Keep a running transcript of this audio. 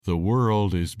The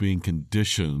world is being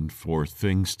conditioned for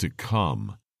things to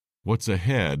come. What's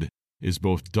ahead is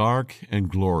both dark and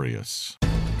glorious.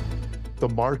 The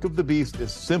mark of the beast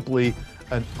is simply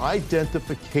an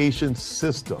identification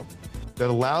system that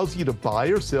allows you to buy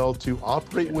or sell, to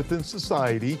operate within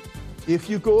society if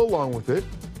you go along with it.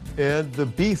 And the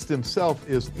beast himself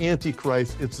is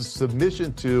Antichrist. It's a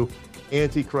submission to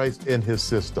Antichrist and his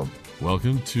system.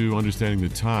 Welcome to Understanding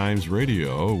the Times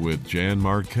Radio with Jan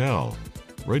Markell,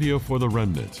 Radio for the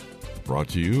Remnant, brought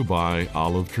to you by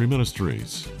Olive Tree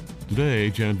Ministries. Today,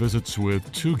 Jan visits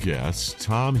with two guests,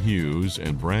 Tom Hughes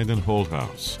and Brandon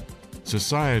Holthouse.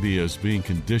 Society is being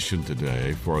conditioned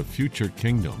today for a future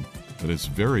kingdom that is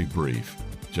very brief,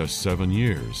 just 7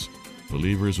 years.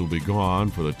 Believers will be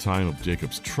gone for the time of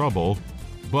Jacob's trouble,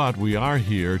 but we are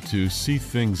here to see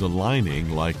things aligning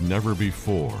like never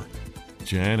before.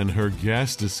 Jan and her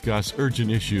guests discuss urgent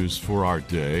issues for our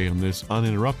day in this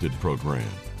uninterrupted program.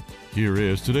 Here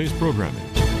is today's programming.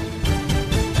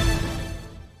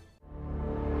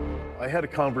 I had a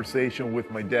conversation with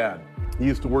my dad. He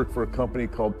used to work for a company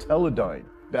called Teledyne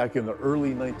back in the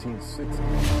early 1960s.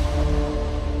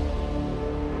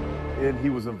 And he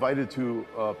was invited to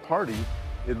a party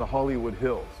in the Hollywood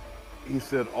Hills. He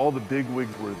said all the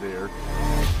bigwigs were there,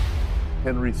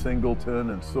 Henry Singleton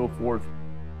and so forth.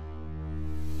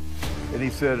 And he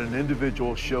said an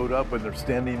individual showed up and they're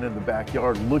standing in the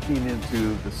backyard looking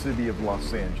into the city of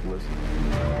Los Angeles.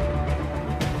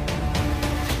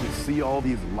 You see all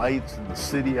these lights in the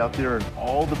city out there and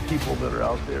all the people that are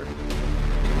out there.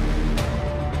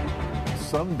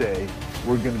 Someday,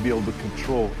 we're going to be able to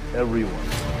control everyone.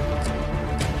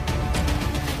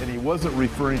 And he wasn't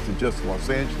referring to just Los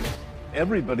Angeles.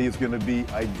 Everybody is going to be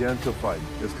identified.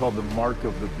 It's called the mark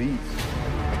of the beast.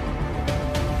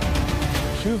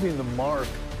 Choosing the mark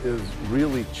is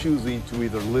really choosing to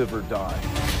either live or die.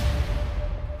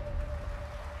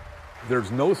 There's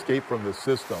no escape from this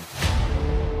system.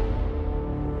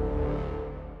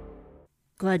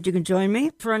 Glad you can join me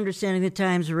for Understanding the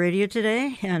Times Radio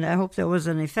today, and I hope that was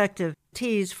an effective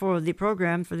tease for the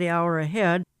program for the hour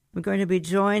ahead. We're going to be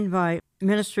joined by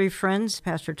ministry friends,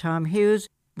 Pastor Tom Hughes.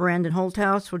 Brandon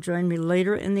Holthouse will join me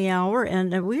later in the hour,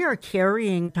 and we are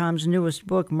carrying Tom's newest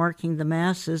book, Marking the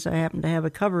Masses. I happen to have a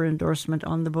cover endorsement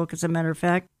on the book, as a matter of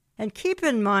fact. And keep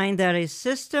in mind that a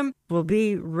system will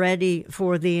be ready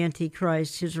for the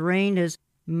Antichrist. His reign is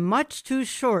much too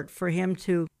short for him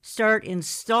to start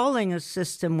installing a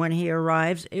system when he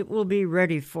arrives. It will be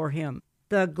ready for him.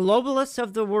 The globalists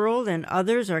of the world and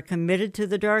others are committed to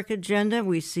the dark agenda.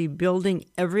 We see building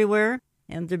everywhere.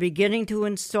 And they're beginning to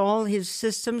install his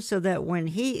system so that when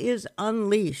he is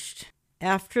unleashed,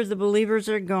 after the believers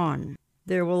are gone,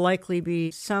 there will likely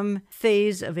be some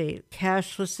phase of a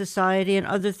cashless society and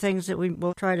other things that we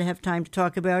will try to have time to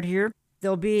talk about here.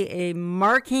 There'll be a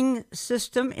marking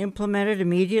system implemented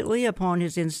immediately upon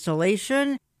his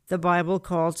installation. The Bible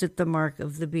calls it the mark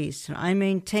of the beast. And I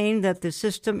maintain that the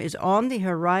system is on the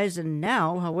horizon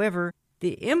now. However,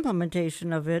 the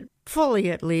implementation of it, fully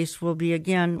at least, will be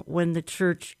again when the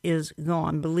church is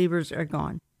gone. Believers are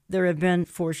gone. There have been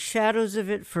foreshadows of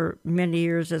it for many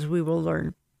years, as we will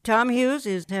learn. Tom Hughes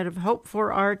is head of Hope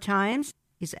for Our Times.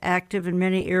 He's active in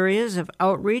many areas of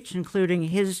outreach, including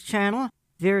his channel,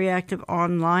 very active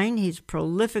online. He's a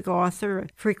prolific author, a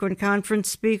frequent conference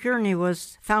speaker, and he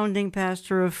was founding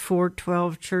pastor of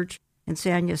 412 Church in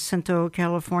San Jacinto,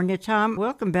 California. Tom,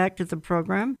 welcome back to the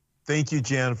program. Thank you,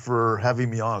 Jan, for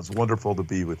having me on. It's wonderful to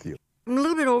be with you. I'm a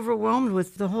little bit overwhelmed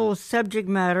with the whole subject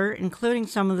matter, including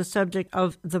some of the subject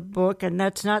of the book, and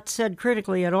that's not said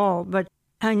critically at all, but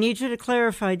I need you to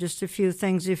clarify just a few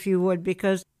things, if you would,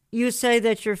 because you say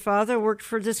that your father worked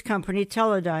for this company,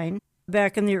 Teledyne,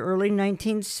 back in the early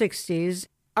 1960s.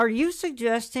 Are you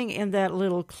suggesting in that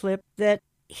little clip that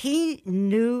he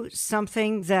knew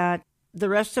something that the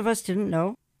rest of us didn't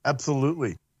know?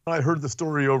 Absolutely. I heard the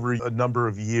story over a number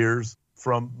of years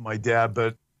from my dad,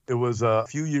 but it was a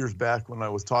few years back when I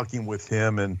was talking with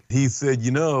him, and he said, you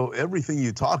know, everything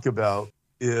you talk about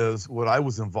is what I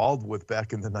was involved with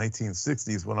back in the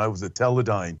 1960s when I was at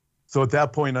Teledyne. So at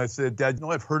that point I said, Dad, you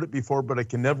know, I've heard it before, but I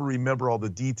can never remember all the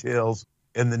details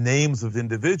and the names of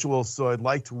individuals, so I'd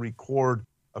like to record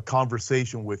a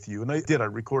conversation with you. And I did. I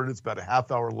recorded it. It's about a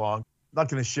half hour long. I'm not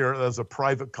going to share it as a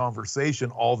private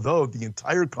conversation, although the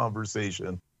entire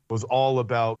conversation was all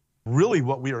about really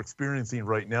what we are experiencing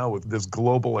right now with this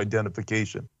global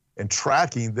identification and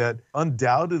tracking that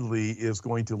undoubtedly is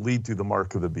going to lead to the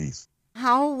mark of the beast.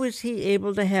 How was he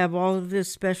able to have all of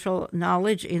this special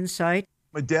knowledge, insight?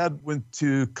 My dad went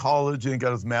to college and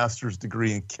got his master's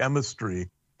degree in chemistry.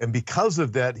 And because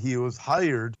of that, he was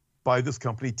hired by this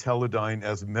company, Teledyne,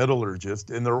 as a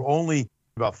metallurgist. And there were only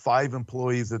about 5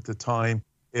 employees at the time.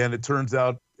 And it turns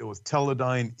out it was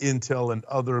Teledyne, Intel, and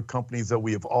other companies that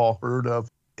we have all heard of.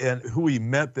 And who we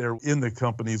met there in the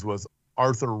companies was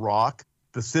Arthur Rock,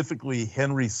 specifically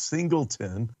Henry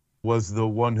Singleton was the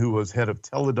one who was head of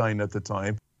Teledyne at the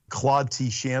time. Claude T.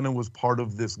 Shannon was part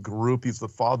of this group. He's the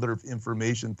father of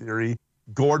information theory.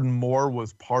 Gordon Moore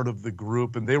was part of the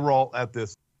group, and they were all at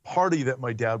this party that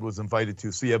my dad was invited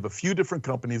to. So you have a few different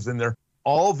companies in there,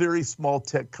 all very small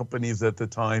tech companies at the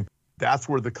time. That's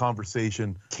where the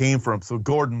conversation came from. So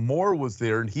Gordon Moore was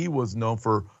there, and he was known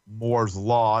for Moore's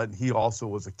Law, and he also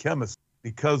was a chemist.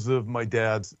 Because of my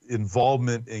dad's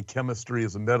involvement in chemistry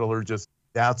as a metallurgist,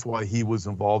 that's why he was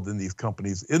involved in these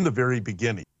companies in the very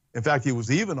beginning. In fact, he was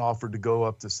even offered to go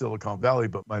up to Silicon Valley,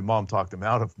 but my mom talked him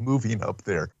out of moving up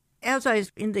there. As I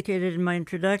indicated in my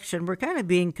introduction, we're kind of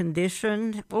being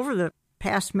conditioned over the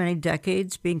past many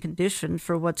decades, being conditioned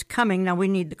for what's coming. Now, we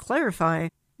need to clarify,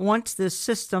 once this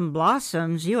system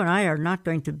blossoms, you and I are not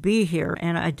going to be here.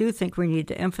 And I do think we need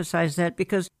to emphasize that,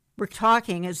 because we're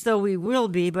talking as though we will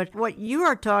be. But what you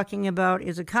are talking about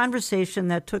is a conversation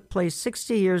that took place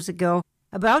 60 years ago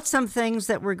about some things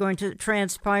that were going to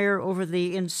transpire over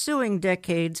the ensuing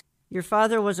decades. Your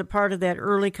father was a part of that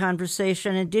early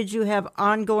conversation, and did you have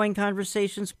ongoing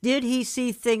conversations? Did he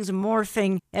see things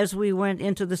morphing as we went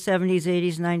into the 70s,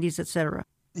 80s, 90s, et cetera?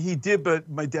 He did, but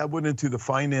my dad went into the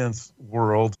finance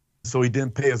world, so he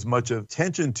didn't pay as much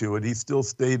attention to it. He still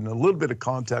stayed in a little bit of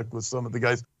contact with some of the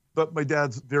guys, but my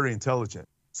dad's very intelligent.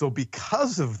 So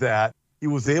because of that, he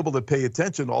was able to pay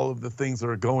attention to all of the things that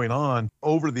are going on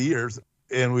over the years.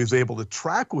 And was able to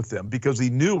track with them because he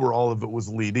knew where all of it was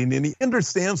leading. And he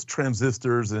understands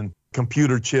transistors and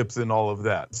computer chips and all of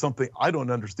that. Something I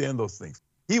don't understand those things.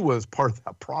 He was part of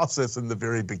that process in the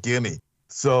very beginning.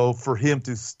 So for him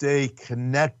to stay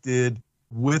connected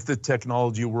with the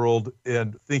technology world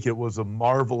and think it was a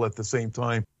marvel at the same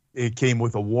time, it came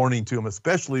with a warning to him,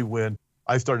 especially when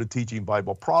I started teaching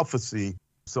Bible prophecy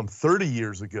some 30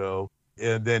 years ago.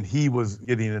 And then he was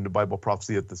getting into Bible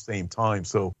prophecy at the same time.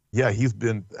 So, yeah, he's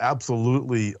been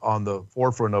absolutely on the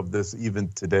forefront of this even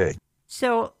today.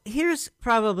 So here's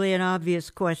probably an obvious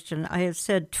question. I have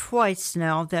said twice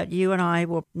now that you and I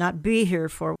will not be here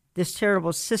for this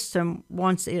terrible system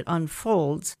once it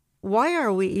unfolds. Why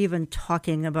are we even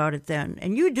talking about it then?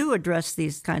 And you do address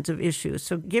these kinds of issues.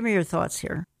 So give me your thoughts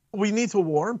here. We need to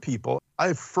warn people.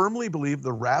 I firmly believe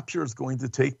the rapture is going to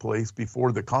take place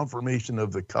before the confirmation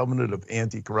of the covenant of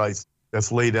Antichrist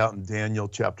that's laid out in Daniel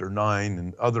chapter 9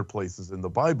 and other places in the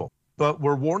Bible. But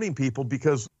we're warning people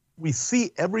because we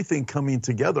see everything coming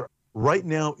together. Right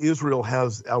now, Israel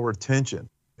has our attention.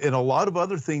 And a lot of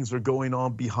other things are going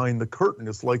on behind the curtain.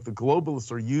 It's like the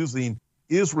globalists are using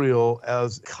Israel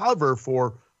as cover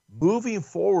for moving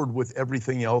forward with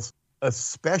everything else,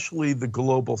 especially the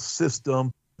global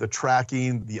system, the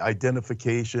tracking, the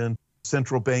identification,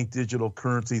 central bank digital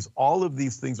currencies, all of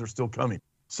these things are still coming.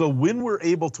 So when we're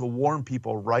able to warn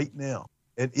people right now,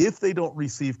 and if they don't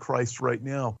receive Christ right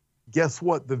now, guess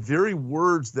what? The very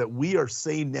words that we are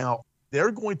saying now,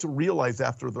 they're going to realize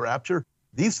after the rapture,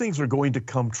 these things are going to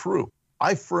come true.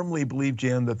 I firmly believe,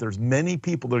 Jan, that there's many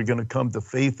people that are going to come to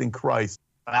faith in Christ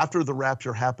after the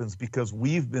rapture happens because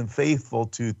we've been faithful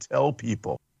to tell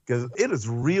people. Because it is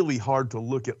really hard to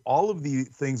look at all of the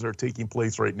things that are taking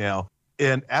place right now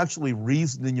and actually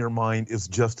reason in your mind is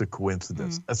just a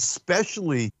coincidence,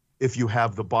 especially if you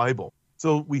have the Bible.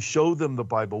 So we show them the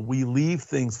Bible. We leave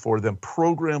things for them,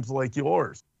 programs like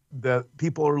yours that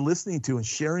people are listening to and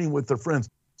sharing with their friends.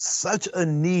 Such a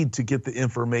need to get the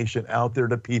information out there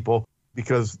to people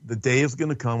because the day is going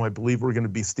to come. I believe we're going to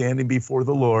be standing before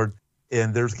the Lord.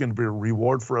 And there's going to be a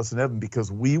reward for us in heaven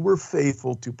because we were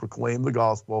faithful to proclaim the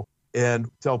gospel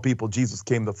and tell people Jesus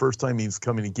came the first time, he's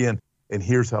coming again, and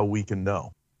here's how we can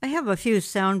know. I have a few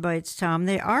sound bites, Tom.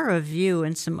 They are of you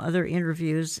in some other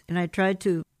interviews, and I tried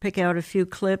to pick out a few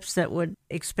clips that would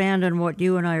expand on what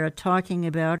you and I are talking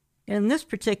about. In this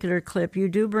particular clip, you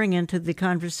do bring into the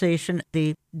conversation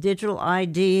the digital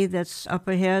ID that's up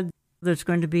ahead. There's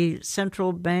going to be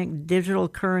central bank digital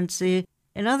currency.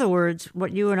 In other words,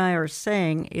 what you and I are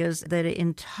saying is that an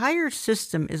entire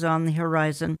system is on the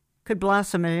horizon, could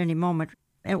blossom at any moment.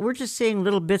 And we're just seeing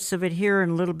little bits of it here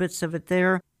and little bits of it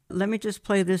there. Let me just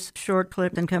play this short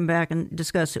clip and come back and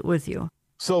discuss it with you.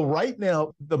 So right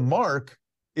now, the mark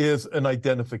is an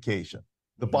identification.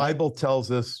 The Bible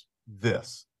tells us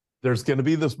this. There's going to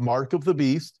be this mark of the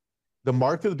beast. The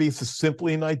mark of the beast is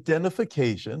simply an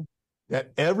identification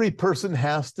that every person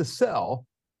has to sell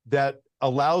that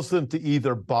allows them to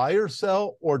either buy or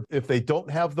sell, or if they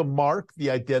don't have the mark, the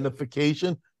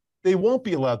identification, they won't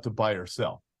be allowed to buy or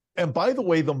sell. And by the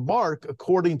way, the mark,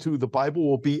 according to the Bible,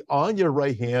 will be on your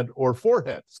right hand or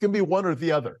forehead. It's going to be one or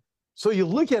the other. So you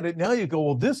look at it now, you go,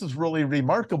 well, this is really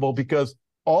remarkable because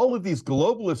all of these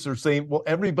globalists are saying, well,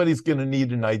 everybody's going to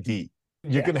need an ID.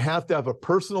 You're going to have a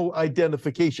personal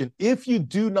identification. If you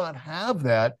do not have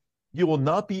that, you will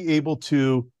not be able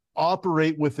to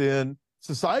operate within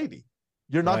society.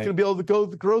 You're not going to be able to go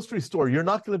to the grocery store. You're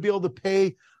not going to be able to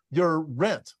pay your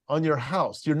rent on your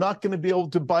house. You're not going to be able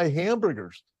to buy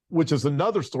hamburgers, which is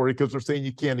another story because they're saying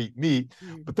you can't eat meat,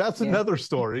 but that's another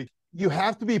story. You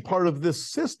have to be part of this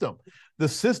system. The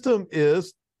system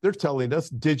is, they're telling us,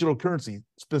 digital currency,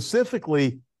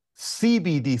 specifically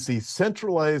CBDC,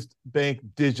 centralized bank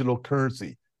digital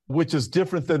currency, which is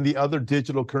different than the other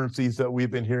digital currencies that we've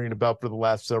been hearing about for the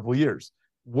last several years.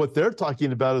 What they're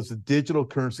talking about is a digital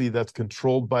currency that's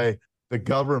controlled by the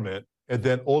government, and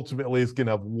then ultimately it's going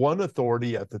to have one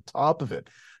authority at the top of it.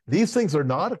 These things are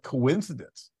not a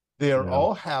coincidence. They are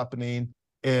all happening,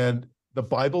 and the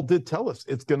Bible did tell us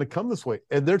it's going to come this way,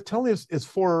 and they're telling us it's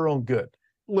for our own good.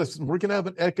 Listen, we're going to have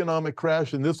an economic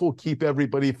crash, and this will keep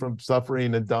everybody from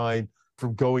suffering and dying,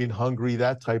 from going hungry,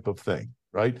 that type of thing,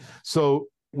 right? So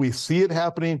we see it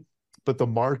happening, but the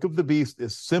mark of the beast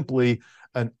is simply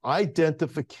an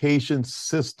identification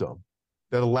system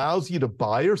that allows you to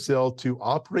buy or sell, to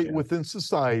operate within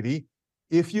society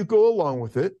if you go along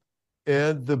with it.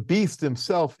 And the beast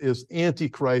himself is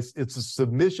Antichrist. It's a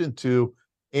submission to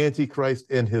Antichrist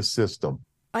and his system.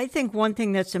 I think one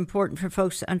thing that's important for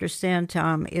folks to understand,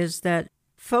 Tom, is that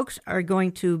folks are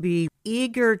going to be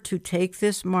eager to take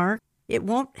this mark. It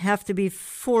won't have to be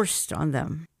forced on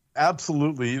them.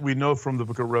 Absolutely. We know from the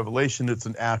book of Revelation, it's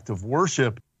an act of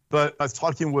worship. But I was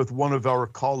talking with one of our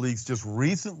colleagues just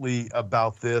recently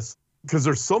about this, because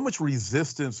there's so much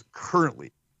resistance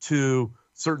currently to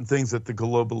certain things that the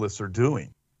globalists are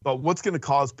doing. But what's going to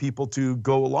cause people to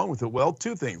go along with it? Well,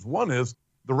 two things. One is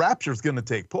the rapture is going to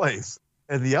take place.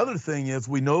 And the other thing is,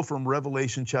 we know from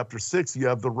Revelation chapter 6, you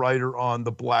have the rider on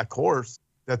the black horse,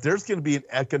 that there's going to be an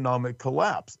economic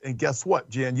collapse. And guess what,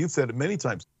 Jan, you've said it many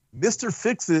times. Mr.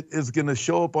 Fix-It is going to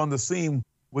show up on the scene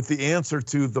with the answer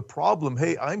to the problem.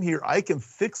 Hey, I'm here. I can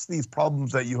fix these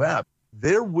problems that you have.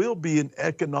 There will be an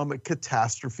economic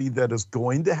catastrophe that is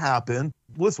going to happen.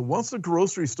 Listen, once the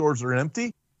grocery stores are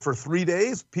empty for 3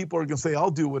 days, people are going to say,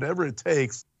 I'll do whatever it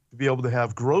takes to be able to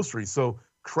have groceries. So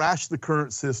crash the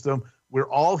current system. We're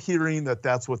all hearing that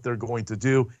that's what they're going to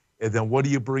do. And then what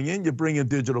do you bring in? You bring in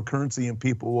digital currency, and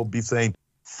people will be saying,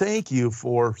 thank you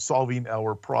for solving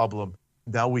our problem.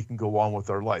 Now we can go on with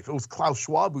our life. It was Klaus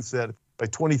Schwab who said, by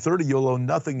 2030, you'll own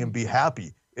nothing and be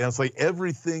happy. And it's like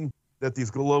everything that these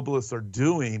globalists are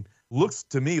doing looks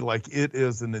to me like it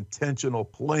is an intentional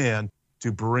plan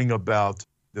to bring about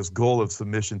this goal of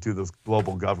submission to this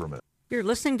global government. You're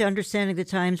listening to Understanding the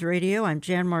Times Radio. I'm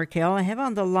Jan Markell. I have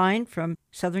on the line from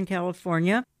Southern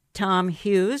California, Tom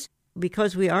Hughes,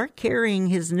 because we are carrying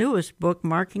his newest book,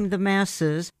 Marking the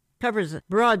Masses. Covers a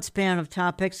broad span of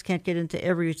topics. Can't get into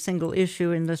every single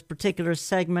issue in this particular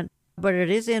segment, but it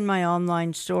is in my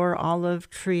online store,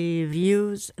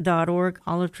 olivetreeviews.org,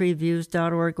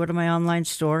 olivetreeviews.org. Go to my online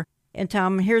store. And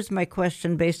Tom, here's my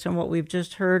question based on what we've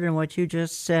just heard and what you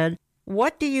just said.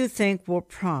 What do you think will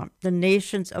prompt the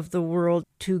nations of the world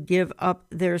to give up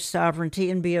their sovereignty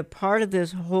and be a part of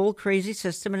this whole crazy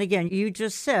system? And again, you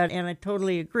just said, and I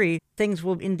totally agree, things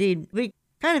will indeed be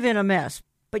kind of in a mess.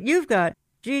 But you've got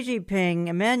Xi Jinping,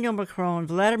 Emmanuel Macron,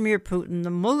 Vladimir Putin,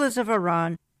 the mullahs of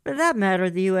Iran, for that matter,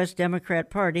 the U.S. Democrat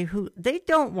Party, who they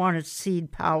don't want to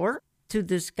cede power to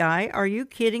this guy. Are you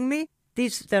kidding me?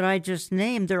 These that I just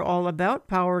named, they're all about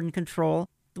power and control.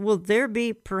 Will there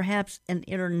be perhaps an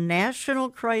international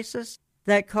crisis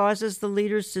that causes the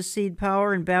leaders to cede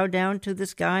power and bow down to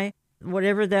this guy?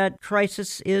 Whatever that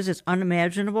crisis is, it's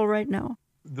unimaginable right now.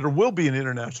 There will be an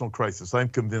international crisis. I'm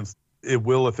convinced it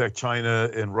will affect China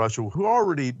and Russia, who are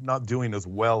already not doing as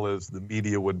well as the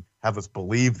media would have us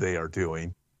believe they are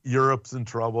doing. Europe's in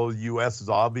trouble. U.S. is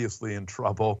obviously in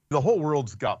trouble. The whole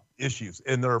world's got issues,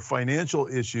 and there are financial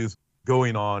issues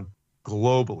going on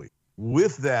globally.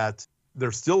 With that,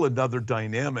 there's still another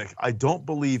dynamic. I don't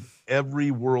believe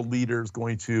every world leader is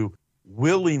going to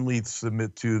willingly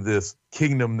submit to this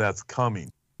kingdom that's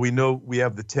coming. We know we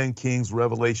have the 10 kings,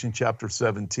 Revelation chapter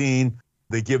 17.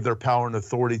 They give their power and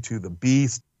authority to the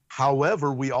beast.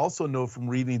 However, we also know from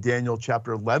reading Daniel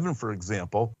chapter 11, for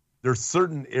example, there's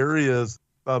certain areas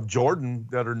of Jordan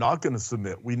that are not going to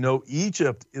submit. We know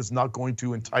Egypt is not going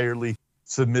to entirely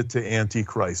submit to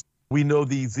Antichrist. We know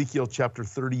the Ezekiel chapter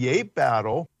 38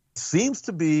 battle seems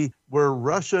to be where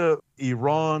Russia,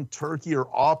 Iran, Turkey are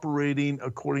operating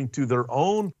according to their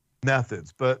own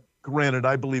methods. But granted,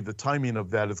 I believe the timing of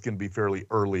that is going to be fairly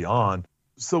early on.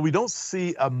 So we don't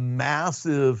see a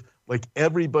massive, like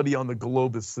everybody on the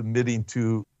globe is submitting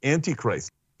to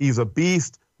Antichrist. He's a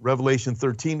beast, Revelation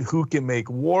 13, who can make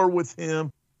war with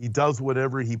him? He does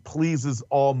whatever he pleases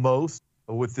almost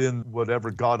within whatever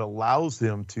God allows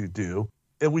him to do.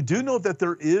 And we do know that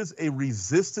there is a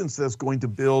resistance that's going to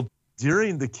build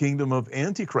during the kingdom of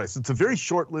Antichrist. It's a very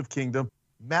short-lived kingdom,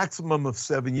 maximum of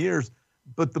 7 years.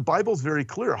 But the Bible's very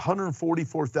clear.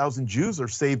 144,000 Jews are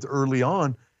saved early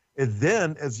on. And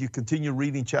then as you continue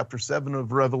reading chapter 7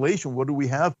 of Revelation, what do we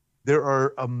have? There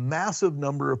are a massive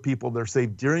number of people that are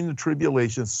saved during the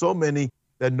tribulation, so many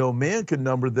that no man can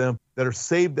number them, that are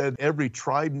saved at every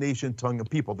tribe, nation, tongue, and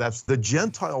people. That's the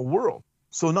Gentile world.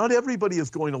 So not everybody is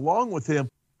going along with him,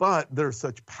 but there's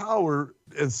such power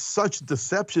and such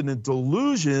deception and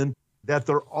delusion that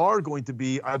there are going to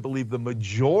be, I believe, the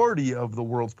majority of the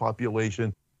world's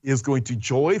population is going to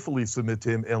joyfully submit to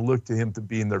him and look to him to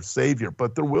being their savior.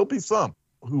 But there will be some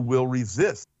who will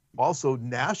resist. Also,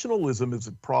 nationalism is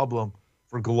a problem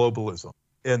for globalism,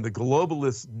 and the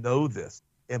globalists know this.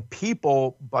 And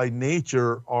people by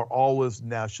nature are always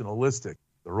nationalistic.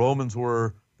 The Romans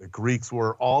were, the Greeks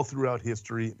were, all throughout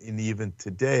history, and even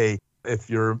today. If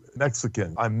you're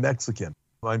Mexican, I'm Mexican.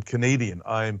 I'm Canadian,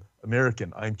 I'm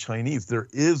American, I'm Chinese. There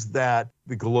is that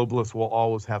the globalists will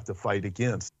always have to fight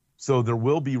against. So there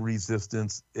will be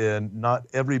resistance, and not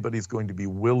everybody's going to be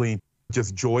willing,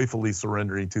 just joyfully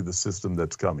surrendering to the system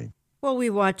that's coming. Well,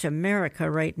 we watch America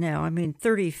right now. I mean,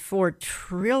 $34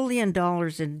 trillion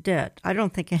in debt. I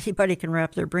don't think anybody can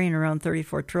wrap their brain around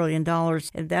 $34 trillion,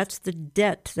 and that's the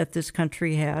debt that this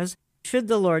country has. Should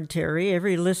the Lord tarry,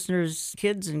 every listener's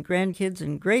kids and grandkids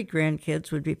and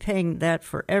great-grandkids would be paying that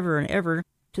forever and ever,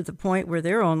 to the point where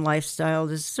their own lifestyle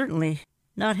is certainly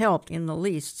not helped in the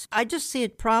least. I just see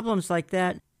it, problems like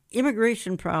that,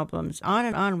 immigration problems, on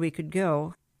and on we could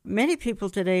go. Many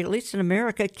people today, at least in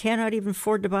America, cannot even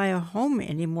afford to buy a home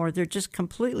anymore. They're just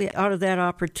completely out of that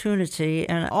opportunity.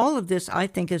 And all of this, I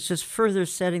think, is just further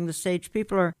setting the stage.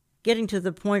 People are getting to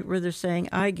the point where they're saying,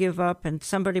 I give up, and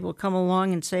somebody will come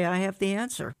along and say, I have the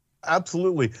answer.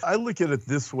 Absolutely. I look at it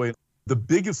this way. The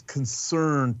biggest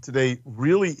concern today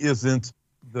really isn't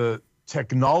the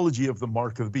technology of the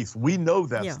mark of the beast. We know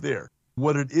that's there.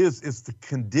 What it is the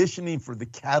conditioning for the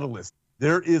catalyst.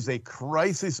 There is a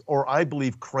crisis, or I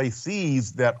believe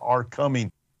crises that are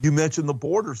coming. You mentioned the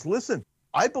borders. Listen,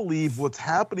 I believe what's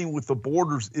happening with the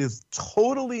borders is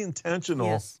totally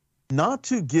intentional, not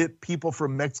to get people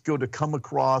from Mexico to come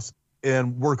across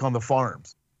and work on the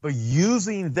farms, but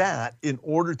using that in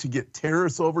order to get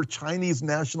terrorists over, Chinese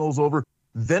nationals over.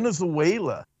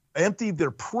 Venezuela emptied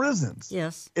their prisons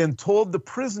and told the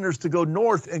prisoners to go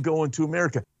north and go into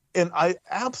America. And I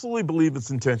absolutely believe it's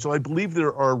intentional. I believe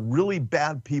there are really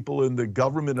bad people in the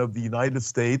government of the United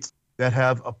States that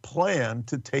have a plan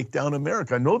to take down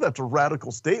America. I know that's a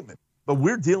radical statement, but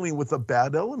we're dealing with a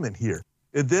bad element here.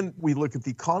 And then we look at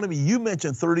the economy. You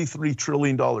mentioned $33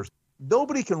 trillion.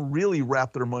 Nobody can really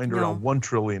wrap their mind around $1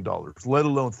 trillion, let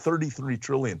alone $33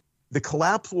 trillion. The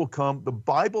collapse will come. The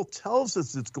Bible tells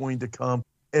us it's going to come.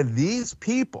 And these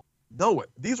people know it.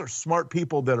 These are smart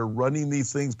people that are running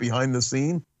these things behind the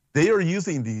scene. They are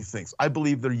using these things. I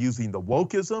believe they're using the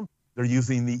wokeism. They're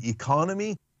using the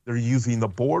economy. They're using the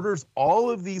borders. All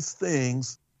of these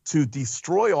things to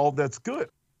destroy all that's good.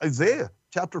 Isaiah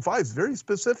chapter 5 is very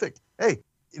specific. Hey,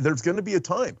 there's going to be a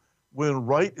time when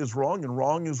right is wrong and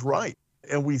wrong is right.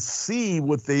 And we see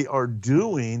what they are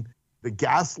doing, the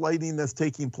gaslighting that's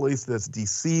taking place, that's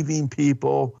deceiving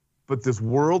people. But this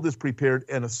world is prepared,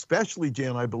 and especially,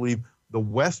 Jan, I believe, the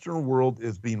Western world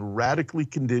is being radically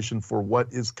conditioned for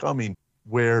what is coming,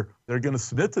 where they're going to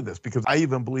submit to this, because I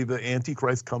even believe the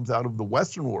Antichrist comes out of the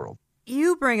Western world.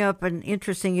 You bring up an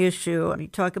interesting issue. You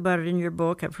talk about it in your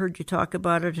book. I've heard you talk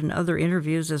about it in other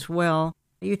interviews as well.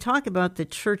 You talk about the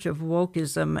Church of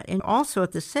Wokeism, and also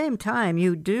at the same time,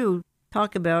 you do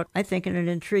talk about, I think in an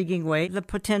intriguing way, the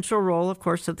potential role, of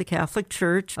course, of the Catholic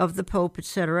Church, of the Pope,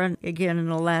 etc., and again, in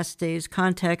the last days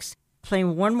context.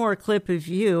 Playing one more clip of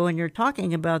you, and you're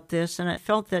talking about this, and I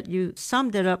felt that you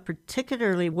summed it up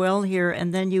particularly well here,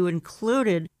 and then you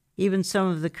included even some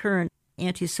of the current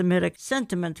anti-Semitic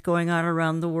sentiment going on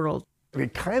around the world.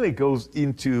 It kind of goes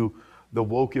into the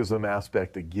wokeism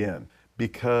aspect again,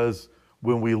 because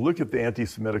when we look at the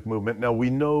anti-Semitic movement, now we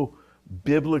know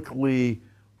biblically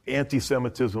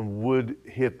anti-Semitism would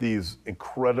hit these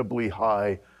incredibly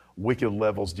high wicked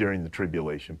levels during the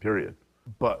tribulation period.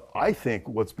 But I think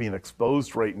what's being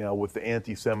exposed right now with the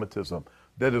anti-Semitism,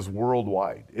 that is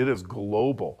worldwide. It is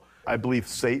global. I believe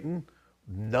Satan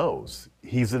knows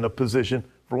he's in a position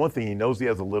For one thing, he knows he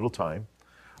has a little time.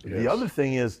 Yes. The other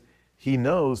thing is he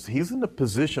knows he's in a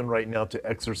position right now to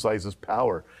exercise his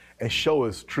power and show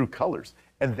his true colors.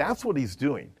 And that's what he's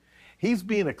doing. He's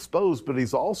being exposed, but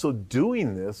he's also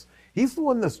doing this. He's the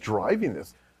one that's driving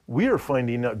this. We are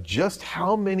finding out just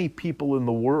how many people in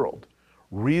the world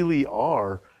really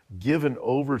are given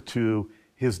over to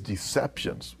his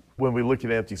deceptions when we look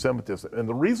at anti-Semitism. And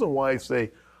the reason why I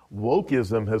say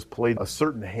wokeism has played a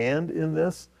certain hand in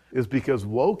this is because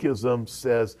wokeism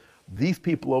says these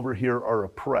people over here are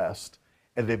oppressed,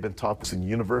 and they've been taught this in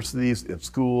universities, in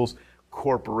schools,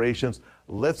 corporations.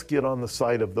 Let's get on the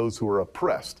side of those who are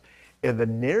oppressed. And the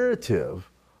narrative,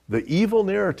 the evil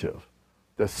narrative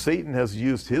that Satan has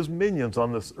used his minions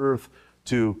on this earth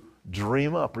to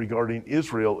dream up regarding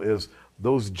Israel is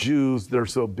those Jews, they're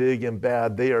so big and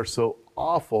bad, they are so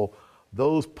awful.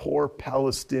 Those poor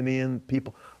Palestinian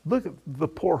people, look at the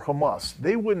poor Hamas.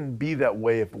 They wouldn't be that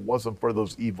way if it wasn't for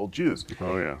those evil Jews.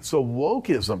 Oh, yeah. So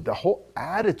wokeism, the whole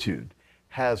attitude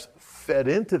has fed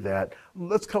into that.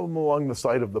 Let's come along the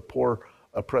side of the poor,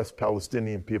 oppressed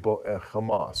Palestinian people at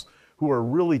Hamas, who are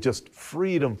really just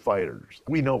freedom fighters.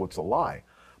 We know it's a lie,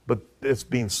 but it's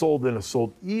being sold and it's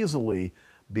sold easily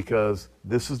because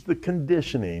this is the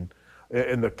conditioning,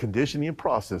 and the conditioning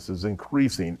process is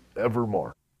increasing ever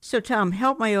more. So, Tom,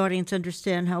 help my audience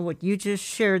understand how what you just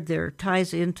shared there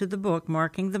ties into the book,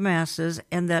 Marking the Masses,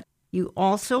 and that you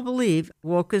also believe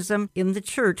wokeism in the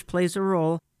church plays a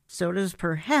role. So does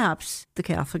perhaps the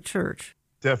Catholic Church.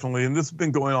 Definitely. And this has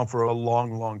been going on for a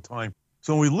long, long time.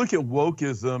 So when we look at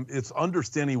wokeism, it's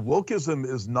understanding wokeism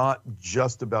is not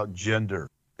just about gender.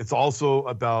 It's also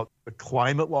about the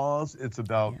climate laws. It's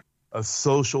about a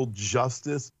social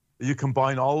justice. You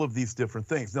combine all of these different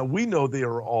things. Now, we know they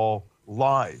are all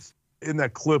lies. In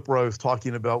that clip where I was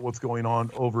talking about what's going on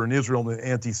over in Israel and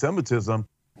anti-Semitism,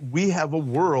 we have a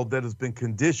world that has been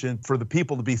conditioned for the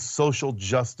people to be social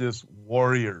justice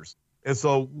warriors. And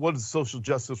so what does a social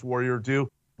justice warrior do?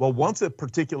 Well, once a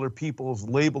particular people is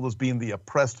labeled as being the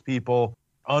oppressed people,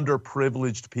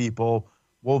 underprivileged people,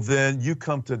 well, then you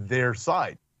come to their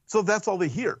side. So that's all they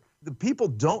hear. The people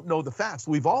don't know the facts.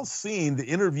 We've all seen the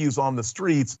interviews on the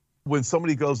streets when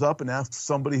somebody goes up and asks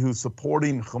somebody who's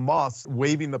supporting Hamas,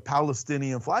 waving the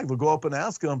Palestinian flag, they'll go up and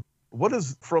ask them, what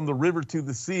is from the river to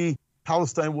the sea,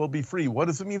 Palestine will be free? What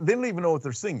does it mean? They don't even know what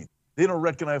they're singing. They don't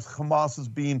recognize Hamas as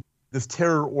being this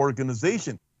terror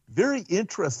organization. Very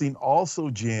interesting also,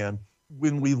 Jan,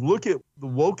 when we look at the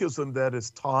wokeism that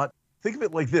is taught, think of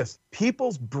it like this.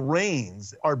 People's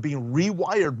brains are being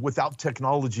rewired without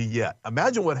technology yet.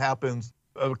 Imagine what happens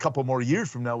a couple more years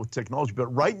from now with technology. But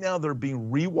right now they're being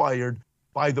rewired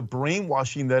by the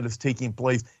brainwashing that is taking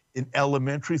place in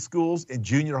elementary schools and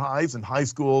junior highs and high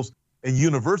schools and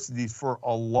universities for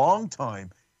a long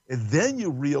time. And then you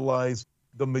realize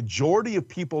the majority of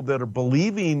people that are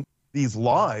believing these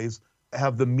lies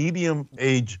have the median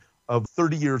age of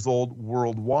 30 years old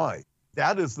worldwide.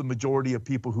 That is the majority of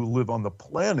people who live on the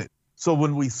planet. So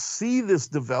when we see this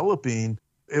developing,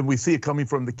 and we see it coming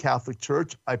from the Catholic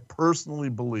Church, I personally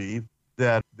believe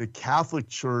that the Catholic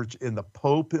Church and the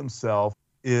Pope himself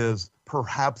is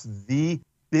perhaps the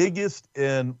biggest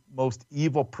and most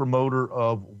evil promoter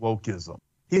of wokeism.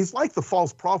 He's like the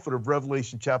false prophet of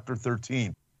Revelation chapter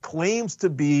 13, claims to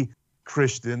be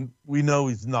Christian. We know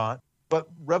he's not. But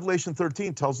Revelation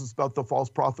 13 tells us about the false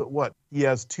prophet what? He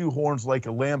has two horns like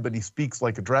a lamb, but he speaks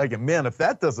like a dragon. Man, if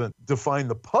that doesn't define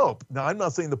the Pope. Now, I'm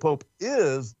not saying the Pope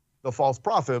is the false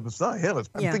prophet. It's not him.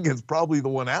 I'm thinking it's probably the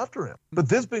one after him. But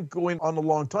this has been going on a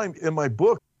long time. In my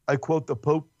book, I quote the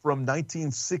Pope from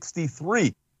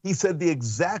 1963. He said the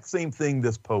exact same thing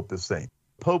this Pope is saying.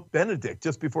 Pope Benedict,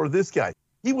 just before this guy,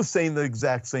 he was saying the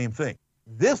exact same thing.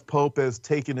 This Pope has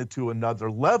taken it to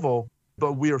another level,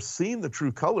 but we are seeing the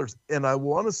true colors. And I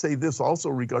want to say this also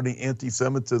regarding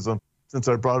anti-Semitism, since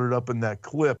I brought it up in that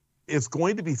clip. It's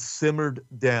going to be simmered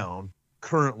down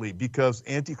currently because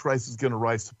Antichrist is going to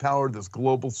rise to power. This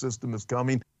global system is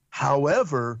coming.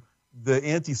 However, the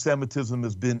anti-Semitism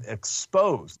has been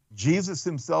exposed. Jesus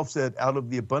himself said, out of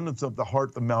the abundance of the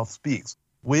heart, the mouth speaks.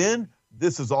 When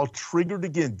this is all triggered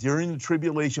again during the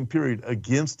tribulation period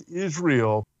against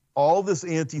Israel, all this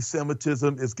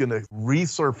anti-Semitism is going to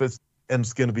resurface, and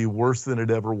it's going to be worse than it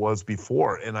ever was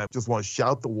before. And I just want to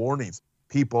shout the warnings.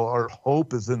 People, our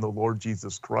hope is in the Lord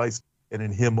Jesus Christ and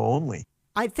in him only.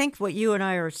 I think what you and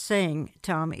I are saying,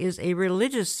 Tom, is a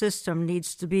religious system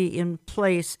needs to be in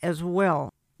place as well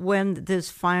when this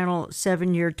final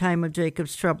 7-year time of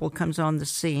Jacob's trouble comes on the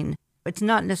scene. It's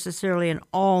not necessarily an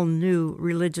all-new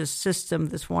religious system,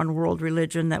 this one world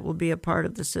religion that will be a part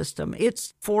of the system.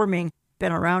 It's forming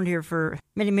been around here for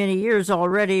many, many years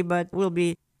already, but will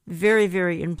be very,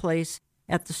 very in place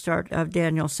at the start of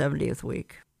Daniel's 70th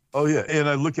week. Oh, yeah. And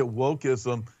I look at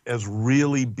wokeism as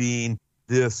really being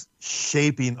this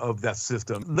shaping of that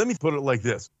system. Let me put it like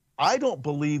this. I don't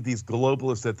believe these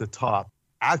globalists at the top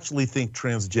actually think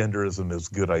transgenderism is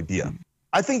a good idea.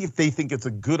 I think if they think it's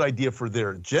a good idea for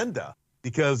their agenda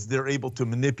because they're able to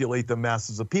manipulate the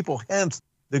masses of people, hence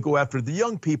they go after the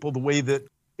young people the way that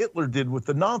Hitler did with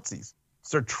the Nazis,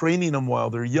 start training them while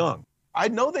they're young. I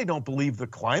know they don't believe the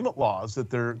climate laws that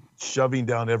they're shoving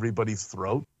down everybody's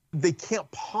throat. They can't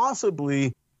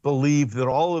possibly believe that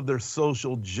all of their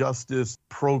social justice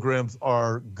programs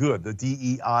are good, the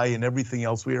DEI and everything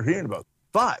else we are hearing about.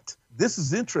 But this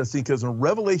is interesting because in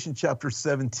Revelation chapter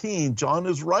 17, John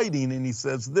is writing and he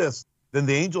says this, "Then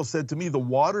the angel said to me, the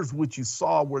waters which you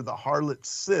saw where the harlot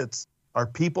sits are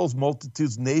peoples,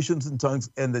 multitudes, nations, and tongues,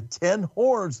 and the 10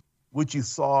 horns which you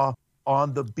saw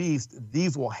on the beast,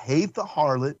 these will hate the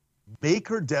harlot, make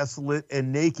her desolate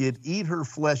and naked, eat her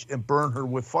flesh, and burn her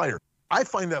with fire." I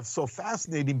find that so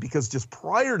fascinating because just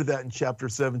prior to that in chapter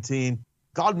 17,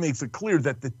 God makes it clear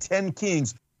that the 10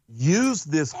 kings use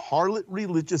this harlot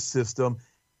religious system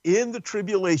in the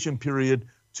tribulation period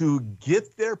to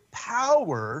get their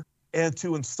power and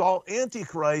to install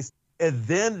Antichrist, and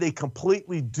then they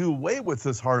completely do away with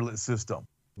this harlot system.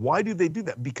 Why do they do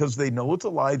that? Because they know it's a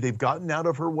lie. They've gotten out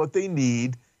of her what they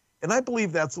need. And I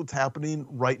believe that's what's happening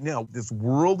right now. This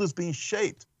world is being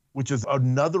shaped, which is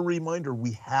another reminder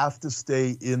we have to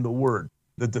stay in the Word.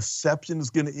 The deception is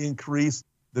going to increase.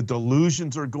 The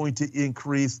delusions are going to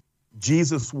increase.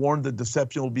 Jesus warned the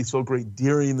deception will be so great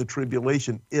during the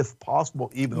tribulation, if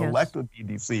possible, even the elect would be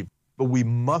deceived. But we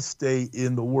must stay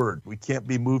in the Word. We can't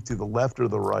be moved to the left or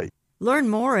the right. Learn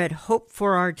more at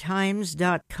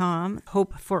hopeforourtimes.com,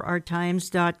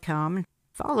 hopeforourtimes.com.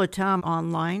 Follow Tom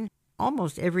online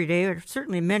almost every day, or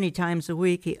certainly many times a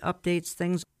week. He updates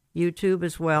things, YouTube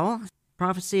as well,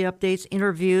 prophecy updates,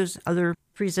 interviews, other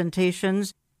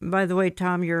presentations. By the way,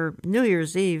 Tom, your New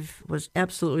Year's Eve was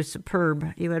absolutely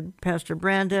superb. You had Pastor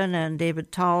Brandon and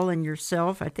David Tall and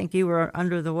yourself. I think you were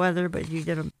under the weather, but you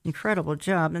did an incredible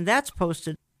job. And that's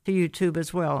posted to YouTube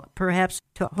as well, perhaps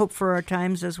to Hope for Our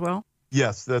Times as well?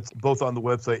 Yes, that's both on the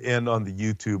website and on the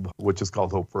YouTube, which is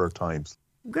called Hope for Our Times.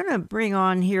 I'm going to bring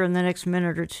on here in the next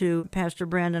minute or two Pastor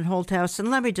Brandon Holthouse,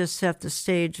 and let me just set the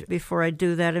stage before I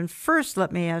do that. And first,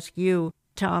 let me ask you,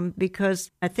 Tom, because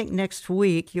I think next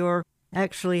week you're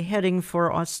actually heading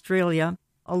for Australia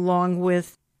along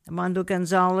with Armando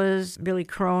Gonzalez, Billy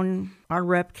Crone, our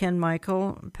rep Ken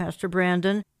Michael, Pastor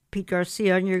Brandon, Pete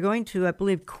Garcia, and you're going to, I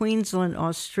believe, Queensland,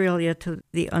 Australia to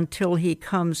the Until He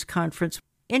Comes conference.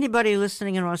 Anybody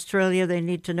listening in Australia, they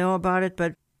need to know about it,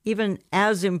 but even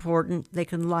as important, they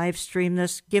can live stream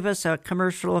this. Give us a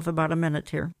commercial of about a minute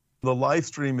here. The live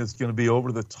stream is going to be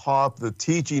over the top. The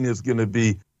teaching is going to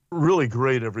be really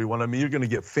great, everyone. I mean, you're going to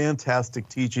get fantastic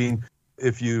teaching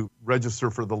if you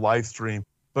register for the live stream.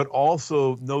 But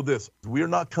also know this, we're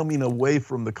not coming away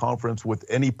from the conference with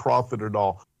any profit at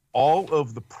all. All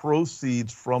of the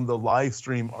proceeds from the live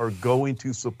stream are going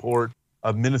to support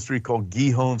a ministry called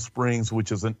Gihon Springs,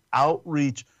 which is an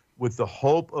outreach with the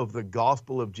hope of the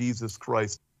gospel of Jesus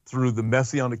Christ through the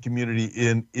Messianic community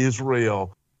in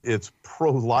Israel. It's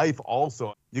pro-life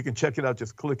also. You can check it out.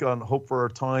 Just click on Hope for Our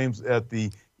Times at the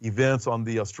events on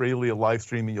the Australia live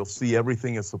stream, and you'll see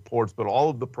everything it supports. But all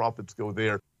of the profits go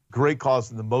there. Great cause,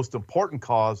 and the most important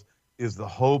cause is the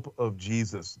hope of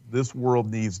Jesus. This world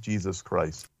needs Jesus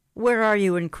Christ. Where are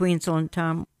you in Queensland,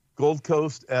 Tom? Gold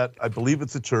Coast at, I believe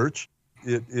it's a church.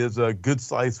 It is a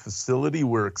good-sized facility.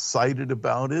 We're excited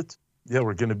about it. Yeah,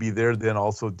 we're going to be there, then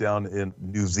also down in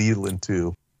New Zealand,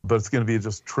 too. But it's going to be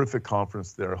just a terrific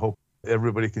conference there. I hope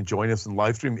everybody can join us in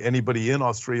live stream. Anybody in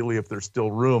Australia, if there's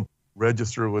still room,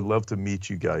 register. We'd love to meet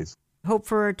you guys.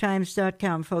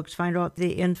 HopeForOurTimes.com, folks. Find out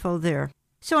the info there.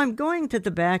 So I'm going to the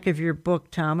back of your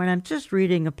book, Tom, and I'm just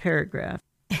reading a paragraph.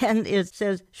 And it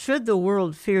says, should the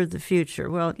world fear the future?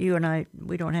 Well, you and I,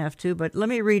 we don't have to, but let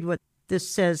me read what this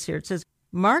says here. It says,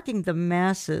 marking the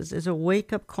masses is a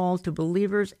wake-up call to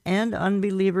believers and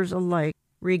unbelievers alike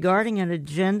regarding an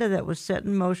agenda that was set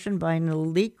in motion by an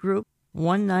elite group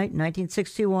one night,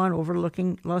 1961,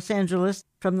 overlooking Los Angeles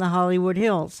from the Hollywood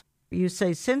Hills. You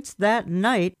say, since that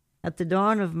night, at the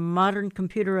dawn of modern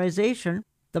computerization,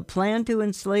 the plan to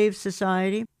enslave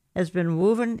society has been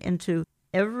woven into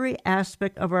every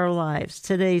aspect of our lives.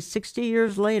 Today, 60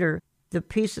 years later, the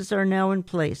pieces are now in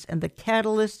place, and the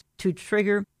catalyst to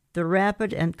trigger the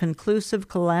rapid and conclusive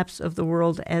collapse of the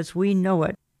world as we know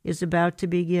it is about to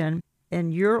begin,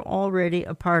 and you're already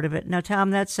a part of it. Now,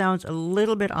 Tom, that sounds a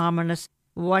little bit ominous.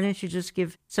 why don't you just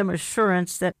give some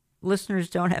assurance that listeners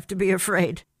don't have to be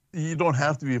afraid? You don't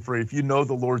have to be afraid if you know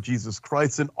the Lord Jesus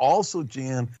Christ. And also,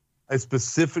 Jan, I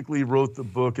specifically wrote the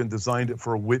book and designed it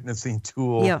for a witnessing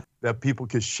tool that people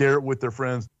could share it with their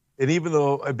friends. And even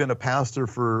though I've been a pastor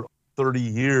for 30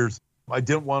 years, I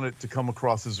didn't want it to come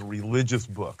across as a religious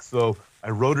book. So I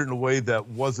wrote it in a way that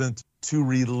wasn't too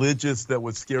religious, that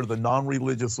would scare the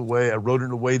non-religious away. I wrote it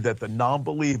in a way that the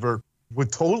non-believer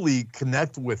would totally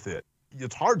connect with it.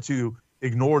 It's hard to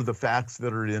ignore the facts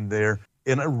that are in there.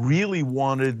 And I really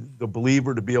wanted the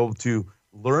believer to be able to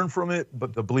learn from it,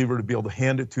 but the believer to be able to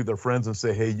hand it to their friends and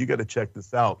say, hey, you got to check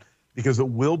this out, because it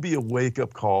will be a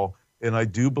wake-up call. And I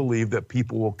do believe that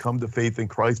people will come to faith in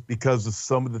Christ because of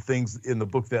some of the things in the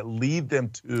book that lead them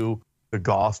to the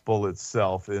gospel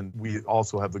itself. And we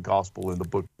also have the gospel in the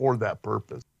book for that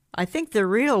purpose. I think the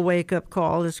real wake-up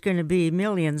call is going to be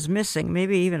millions missing,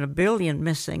 maybe even 1 billion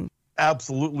missing.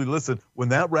 Absolutely. Listen, when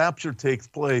that rapture takes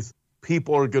place,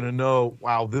 people are going to know,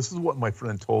 wow, this is what my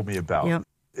friend told me about. Yep.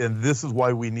 And this is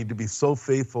why we need to be so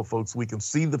faithful, folks. We can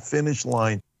see the finish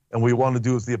line, and we want to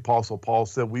do as the Apostle Paul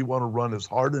said, we want to run as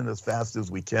hard and as fast as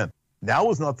we can. Now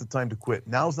is not the time to quit.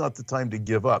 Now is not the time to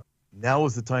give up. Now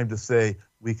is the time to say,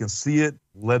 we can see it,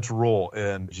 let's roll.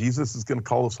 And Jesus is going to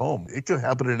call us home. It could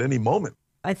happen at any moment.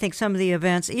 I think some of the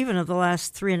events, even of the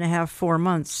last 3.5, 4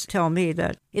 months, tell me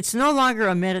that it's no longer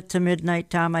a minute to midnight,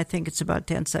 Tom. I think it's about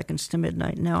 10 seconds to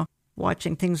midnight now.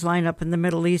 Watching things line up in the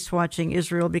Middle East, watching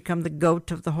Israel become the goat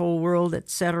of the whole world,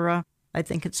 etc. I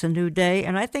think it's a new day.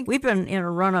 And I think we've been in a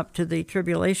run-up to the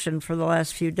tribulation for the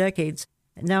last few decades.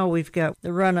 And now we've got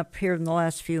the run-up here in the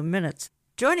last few minutes.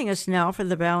 Joining us now for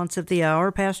the balance of the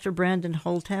hour, Pastor Brandon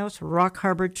Holthouse, Rock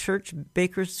Harbor Church,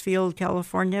 Bakersfield,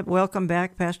 California. Welcome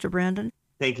back, Pastor Brandon.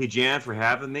 Thank you, Jan, for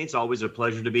having me. It's always a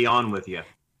pleasure to be on with you.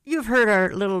 You've heard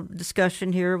our little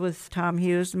discussion here with Tom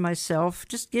Hughes and myself.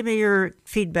 Just give me your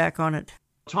feedback on it.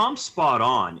 Tom's spot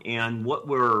on, and what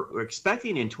we're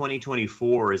expecting in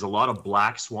 2024 is a lot of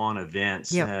black swan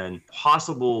events and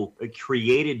possible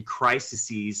created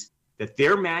crises that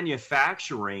they're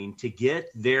manufacturing to get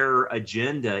their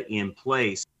agenda in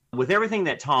place. With everything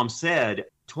that Tom said,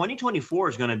 2024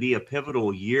 is going to be a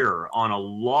pivotal year on a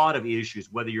lot of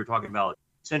issues, whether you're talking about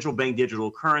central bank digital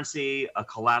currency, a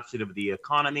collapse of the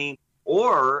economy,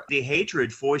 or the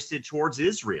hatred foisted towards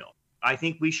Israel. I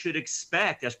think we should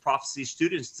expect, as prophecy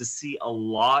students, to see a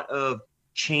lot of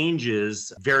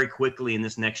changes very quickly in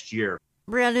this next year.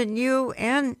 Brandon, you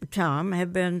and Tom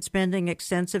have been spending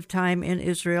extensive time in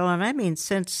Israel, and I mean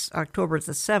since October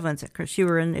the 7th. Of course, you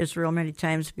were in Israel many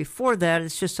times before that.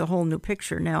 It's just a whole new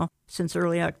picture now since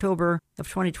early October of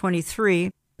 2023.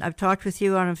 I've talked with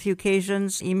you on a few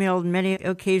occasions, emailed many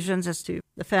occasions as to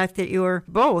the fact that you are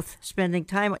both spending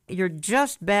time. You're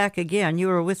just back again. You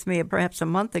were with me perhaps a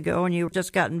month ago, and you had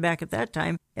just gotten back at that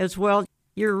time as well.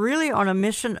 You're really on a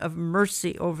mission of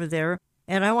mercy over there,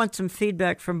 and I want some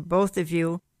feedback from both of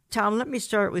you. Tom, let me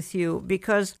start with you,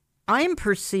 because I'm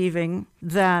perceiving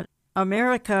that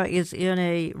America is in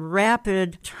a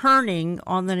rapid turning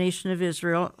on the nation of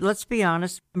Israel. Let's be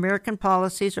honest, American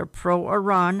policies are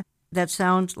pro-Iran. That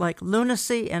sounds like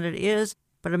lunacy, and it is,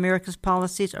 but America's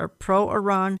policies are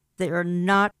pro-Iran. They are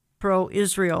not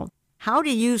pro-Israel. How do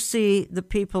you see the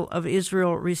people of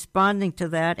Israel responding to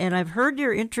that? And I've heard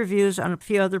your interviews on a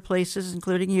few other places,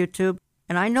 including YouTube,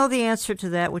 and I know the answer to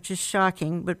that, which is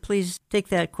shocking, but please take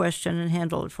that question and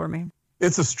handle it for me.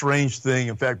 It's a strange thing.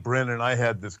 In fact, Brandon and I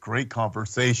had this great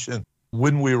conversation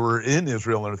when we were in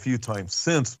Israel and a few times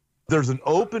since. There's an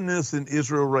openness in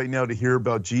Israel right now to hear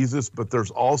about Jesus, but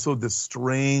there's also this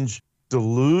strange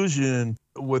delusion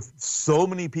with so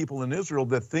many people in Israel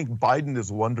that think Biden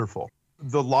is wonderful.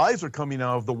 The lies are coming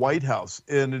out of the White House,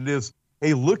 and it is,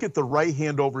 hey, look at the right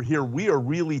hand over here. We are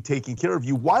really taking care of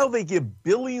you, while they give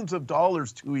billions of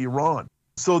dollars to Iran.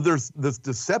 So there's this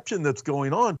deception that's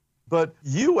going on. But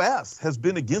U.S. has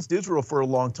been against Israel for a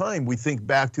long time. We think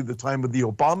back to the time of the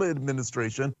Obama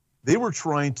administration. They were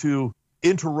trying to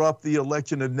interrupt the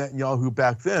election of Netanyahu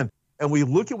back then. And we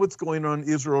look at what's going on in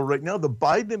Israel right now. The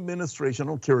Biden administration,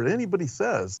 I don't care what anybody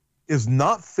says, is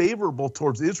not favorable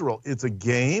towards Israel. It's a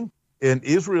game, and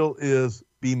Israel is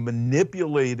being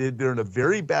manipulated. They're in a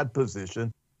very bad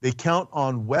position. They count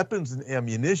on weapons and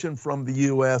ammunition from the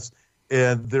U.S.,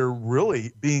 and they're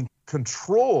really being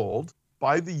controlled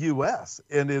by the U.S.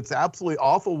 And it's absolutely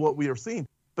awful what we are seeing.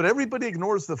 But everybody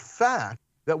ignores the fact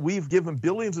that we've given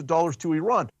billions of dollars to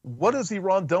Iran. What has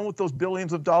Iran done with those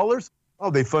billions of dollars? Oh,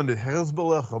 they funded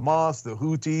Hezbollah, Hamas, the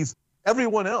Houthis,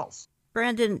 everyone else.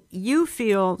 Brandon, you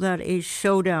feel that a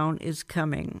showdown is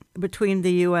coming between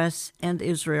the U.S. and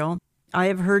Israel. I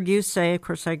have heard you say, of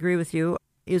course I agree with you,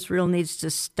 Israel needs to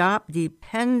stop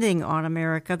depending on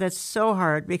America. That's so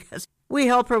hard because we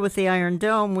help her with the Iron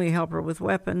Dome, we help her with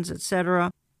weapons,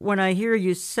 etc. When I hear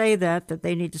you say that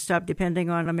they need to stop depending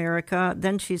on America,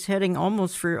 then she's heading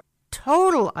almost for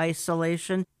total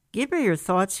isolation. Give me your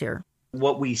thoughts here.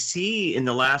 What we see in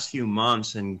the last few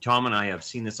months, and Tom and I have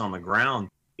seen this on the ground,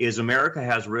 is America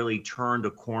has really turned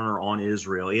a corner on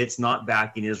Israel. It's not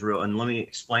backing Israel. And let me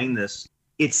explain this.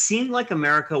 It seemed like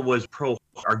America was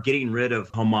getting rid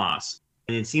of Hamas.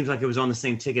 And it seems like it was on the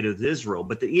same ticket as Israel.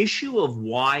 But the issue of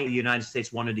why the United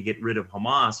States wanted to get rid of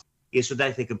Hamas is so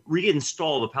that they could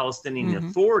reinstall the Palestinian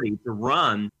Authority to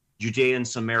run Judea and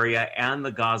Samaria and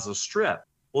the Gaza Strip.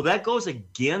 Well, that goes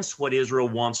against what Israel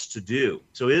wants to do.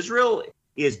 So Israel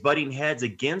is butting heads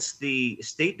against the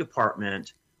State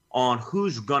Department on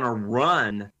who's going to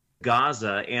run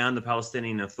Gaza and the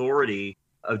Palestinian Authority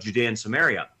of Judea and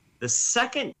Samaria. The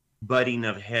second butting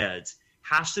of heads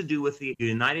has to do with the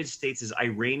United States'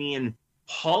 Iranian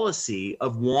policy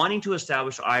of wanting to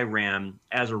establish Iran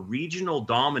as a regional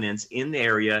dominance in the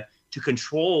area to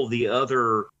control the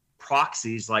other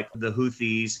proxies like the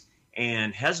Houthis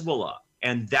and Hezbollah.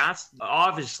 And that's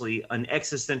obviously an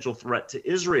existential threat to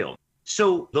Israel.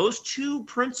 So those two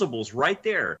principles right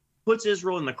there puts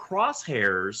Israel in the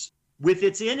crosshairs with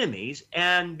its enemies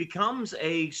and becomes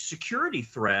a security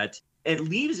threat. It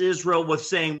leaves Israel with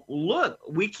saying, look,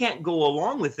 we can't go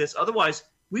along with this. Otherwise,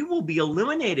 we will be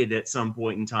eliminated at some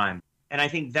point in time. And I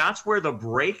think that's where the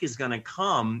break is going to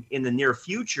come in the near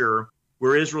future,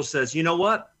 where Israel says, you know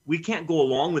what? We can't go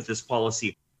along with this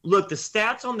policy. Look, the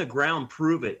stats on the ground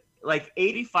prove it. Like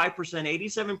 85%,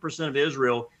 87% of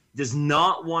Israel does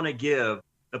not want to give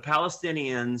the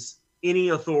Palestinians any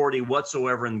authority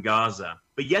whatsoever in Gaza.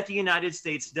 But yet the United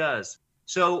States does.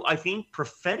 So I think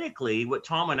prophetically, what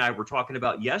Tom and I were talking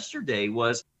about yesterday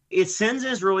was it sends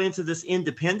Israel into this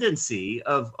independency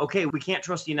of, okay, we can't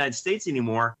trust the United States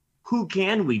anymore. Who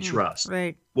can we trust?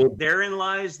 Right. Well, therein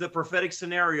lies the prophetic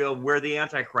scenario where the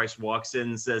Antichrist walks in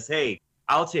and says, hey,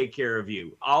 I'll take care of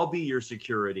you. I'll be your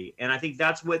security. And I think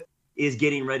that's what is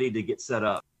getting ready to get set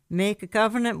up. Make a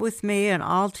covenant with me and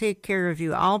I'll take care of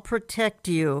you. I'll protect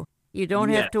you. You don't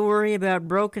have to worry about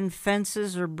broken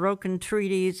fences or broken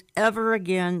treaties ever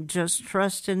again. Just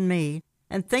trust in me.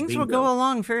 And things will go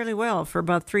along fairly well for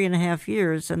about 3.5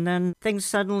 years, and then things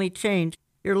suddenly change.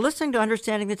 You're listening to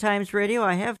Understanding the Times Radio.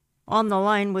 I have on the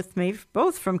line with me,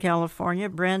 both from California,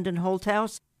 Brandon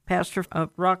Holthaus, pastor of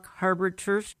Rock Harbor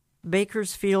Church,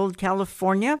 Bakersfield,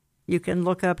 California. You can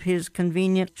look up his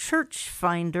convenient church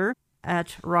finder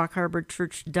at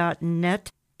rockharborchurch.net.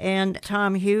 And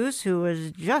Tom Hughes, who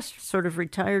is just sort of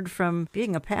retired from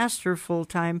being a pastor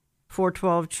full-time,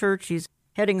 412 Church. He's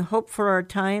heading Hope for Our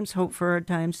Times,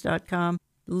 hopeforourtimes.com,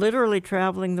 literally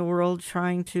traveling the world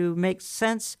trying to make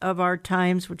sense of our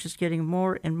times, which is getting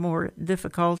more and more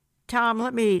difficult. Tom,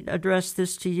 let me address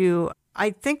this to you.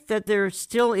 I think that there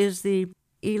still is the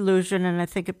illusion, and I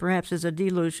think it perhaps is a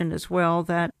delusion as well,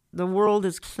 that the world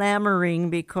is clamoring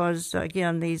because,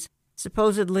 again, these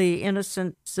supposedly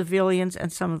innocent civilians,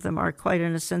 and some of them are quite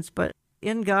innocent, but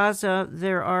in Gaza,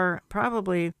 there are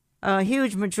probably a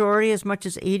huge majority, as much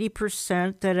as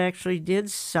 80%, that actually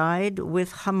did side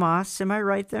with Hamas. Am I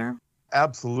right there?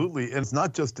 Absolutely. And it's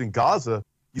not just in Gaza.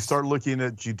 You start looking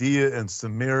at Judea and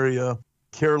Samaria.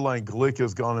 Caroline Glick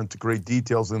has gone into great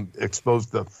details and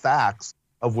exposed the facts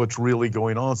of what's really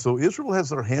going on. So Israel has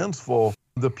their hands full.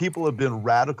 The people have been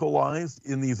radicalized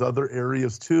in these other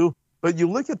areas too. But you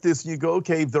look at this and you go,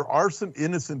 okay, there are some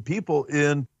innocent people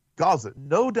in Gaza,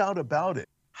 no doubt about it.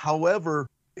 However,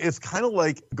 it's kind of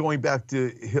like going back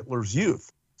to Hitler's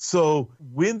youth. So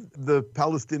when the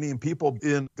Palestinian people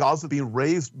in Gaza being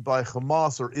raised by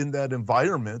Hamas or in that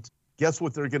environment, guess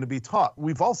what they're going to be taught?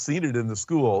 We've all seen it in the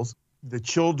schools. The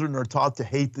children are taught to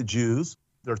hate the Jews.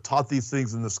 They're taught these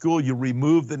things in the school. You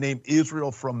remove the name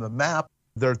Israel from the map.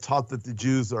 They're taught that the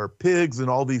Jews are pigs and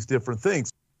all these different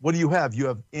things. What do you have? You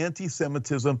have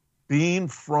anti-Semitism being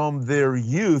from their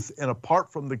youth, and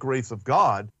apart from the grace of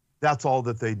God, that's all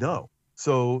that they know.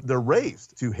 So they're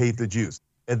raised to hate the Jews.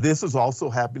 And this is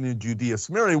also happening in Judea,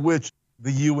 Samaria, which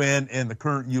the UN and the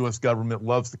current U.S. government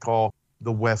loves to call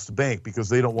the West Bank because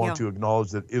they don't want to acknowledge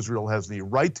that Israel has the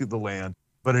right to the land,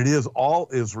 but it is all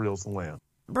Israel's land.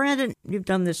 Brandon, you've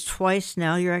done this twice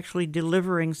now. You're actually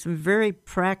delivering some very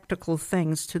practical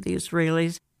things to the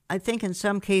Israelis. I think in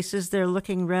some cases they're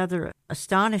looking rather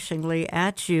astonishingly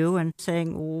at you and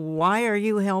saying, why are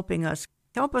you helping us?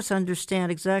 Help us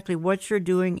understand exactly what you're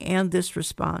doing and this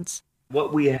response.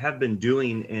 What we have been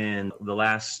doing in the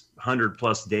last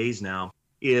 100+ days now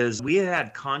is we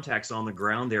had contacts on the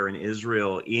ground there in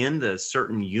Israel in the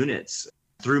certain units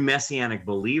through Messianic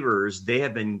believers, they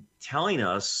have been telling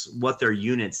us what their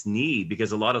units need,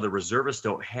 because a lot of the reservists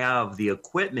don't have the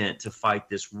equipment to fight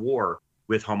this war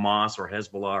with Hamas or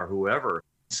Hezbollah or whoever.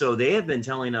 So they have been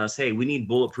telling us, hey, we need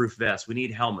bulletproof vests, we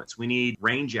need helmets, we need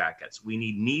rain jackets, we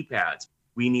need knee pads,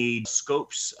 we need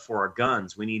scopes for our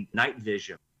guns, we need night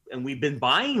vision. And we've been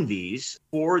buying these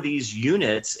for these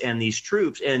units and these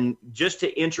troops. And just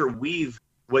to interweave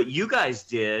what you guys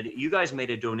did, you guys made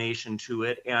a donation to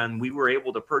it, and we were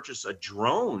able to purchase a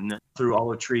drone through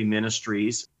Olive Tree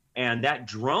Ministries. And that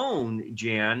drone,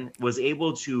 Jan, was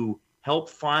able to help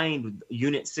find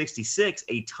Unit 66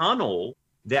 a tunnel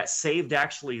that saved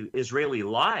actually Israeli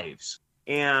lives.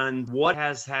 And what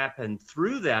has happened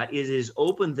through that is it has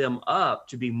opened them up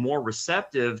to be more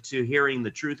receptive to hearing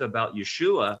the truth about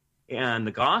Yeshua and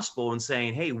the gospel, and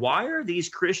saying, hey, why are these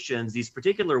Christians, these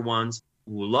particular ones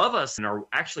who love us and are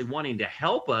actually wanting to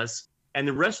help us, and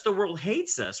the rest of the world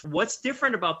hates us? What's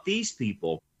different about these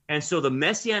people? And so the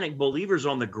Messianic believers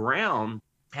on the ground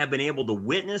have been able to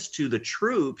witness to the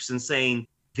troops and saying,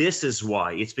 this is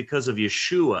why. It's because of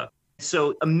Yeshua.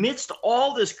 So amidst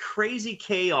all this crazy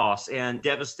chaos and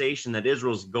devastation that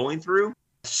Israel's going through,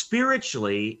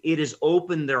 spiritually, it has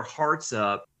opened their hearts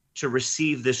up to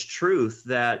receive this truth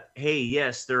that, hey,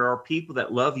 yes, there are people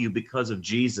that love you because of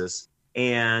Jesus,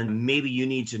 and maybe you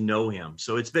need to know him.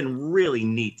 So it's been really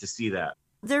neat to see that.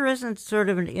 There isn't sort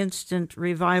of an instant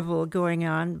revival going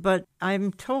on, but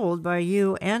I'm told by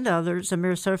you and others,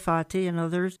 Amir Sarfati and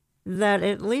others, that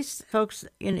at least folks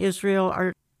in Israel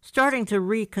are starting to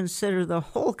reconsider the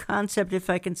whole concept, if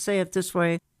I can say it this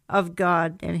way, of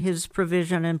God and his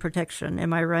provision and protection.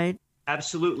 Am I right?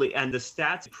 Absolutely. And the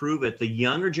stats prove it. The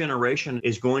younger generation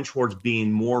is going towards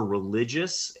being more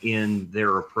religious in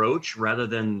their approach rather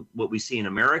than what we see in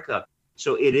America.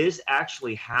 So it is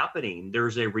actually happening.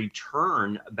 There's a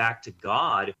return back to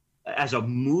God as a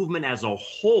movement as a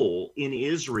whole in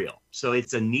Israel. So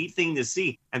it's a neat thing to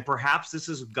see. And perhaps this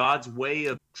is God's way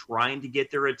of trying to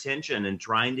get their attention and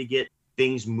trying to get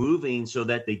things moving so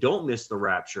that they don't miss the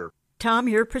rapture. Tom,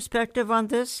 your perspective on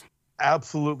this?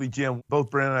 Absolutely, Jim. Both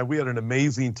Brandon and I, we had an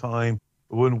amazing time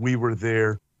when we were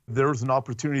there. There was an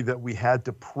opportunity that we had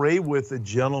to pray with a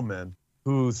gentleman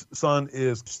whose son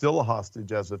is still a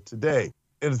hostage as of today.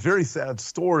 It's a very sad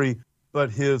story,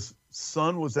 but his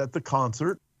son was at the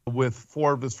concert with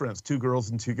 4 of his friends, 2 girls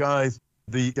and 2 guys.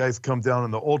 The guys come down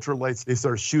in the ultralights. They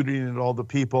start shooting at all the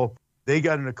people. They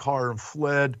got in a car and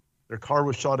fled. Their car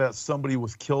was shot at. Somebody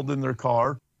was killed in their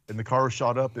car, and the car was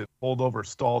shot up. It pulled over,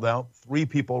 stalled out. 3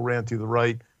 people ran to the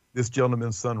right. This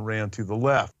gentleman's son ran to the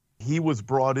left. He was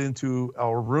brought into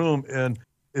our room, and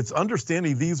it's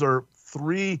understanding these are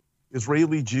 3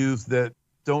 Israeli Jews that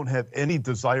don't have any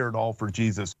desire at all for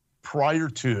Jesus prior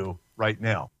to right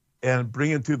now. And bring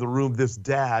into the room this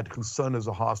dad whose son is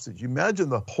a hostage. Imagine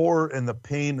the horror and the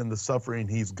pain and the suffering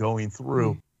he's going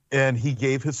through. And he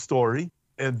gave his story.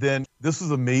 And then this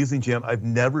is amazing, Jan. I've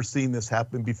never seen this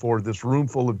happen before. This room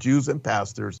full of Jews and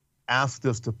pastors asked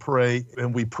us to pray,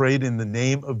 and we prayed in the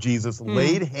name of Jesus,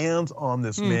 laid hands on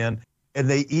this man. And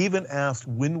they even asked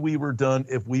when we were done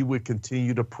if we would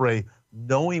continue to pray,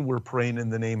 knowing we're praying in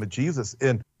the name of Jesus.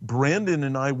 And Brandon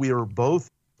and I, we are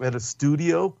both at a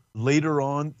studio. Later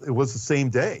on, it was the same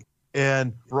day,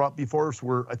 and brought before us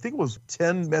were, I think it was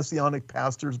 10 Messianic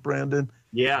pastors, Brandon,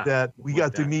 that we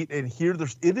got to meet and hear.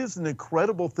 It is an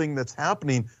incredible thing that's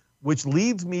happening, which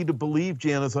leads me to believe,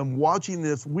 Jan, as I'm watching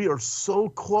this, we are so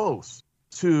close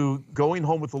to going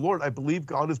home with the Lord. I believe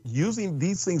God is using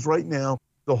these things right now,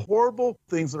 the horrible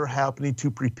things that are happening,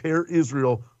 to prepare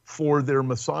Israel for their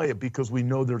Messiah, because we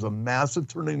know there's a massive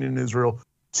turning in Israel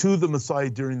to the Messiah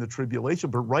during the tribulation.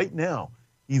 But right now,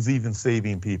 he's even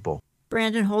saving people.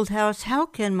 Brandon Holthaus, how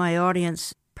can my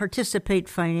audience participate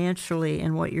financially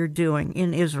in what you're doing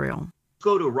in Israel?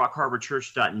 Go to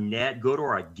rockharborchurch.net, go to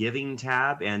our giving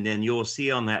tab, and then you'll see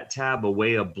on that tab a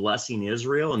way of blessing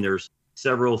Israel. And there's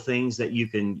several things that you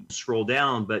can scroll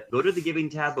down, but go to the giving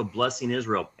tab of Blessing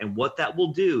Israel. And what that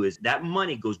will do is that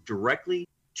money goes directly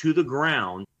to the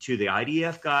ground, to the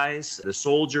IDF guys, the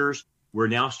soldiers. We're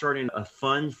now starting a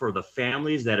fund for the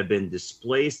families that have been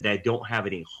displaced, that don't have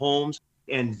any homes.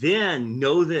 And then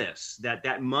know this,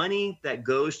 that money that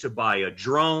goes to buy a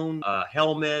drone, a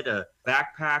helmet, a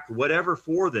backpack, whatever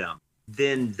for them,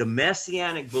 then the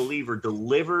Messianic believer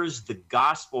delivers the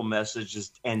gospel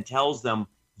messages and tells them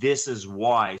this is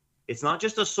why. It's not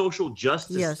just a social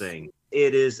justice thing.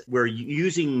 It is, we're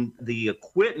using the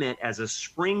equipment as a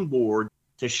springboard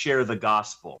to share the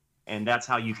gospel. And that's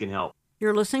how you can help.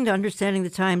 You're listening to Understanding the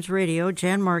Times Radio.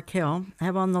 Jan Markell. I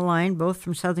have on the line, both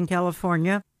from Southern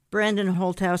California, Brandon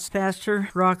Holthouse, pastor,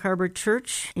 Rock Harbor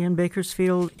Church in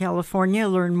Bakersfield, California.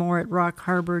 Learn more at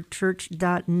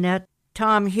rockharborchurch.net.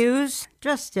 Tom Hughes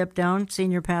just stepped down,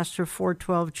 senior pastor,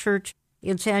 412 Church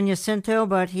in San Jacinto,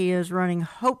 but he is running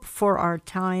Hope for Our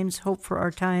Times,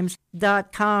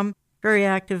 hopeforourtimes.com. Very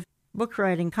active book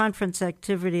writing, conference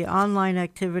activity, online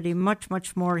activity, much,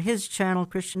 much more. His channel,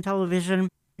 Christian Television.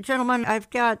 Gentlemen, I've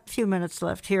got a few minutes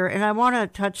left here, and I want to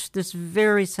touch this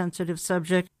very sensitive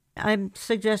subject. I'm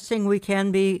suggesting we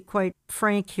can be quite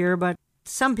frank here, but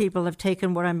some people have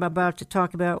taken what I'm about to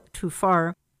talk about too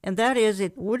far, and that is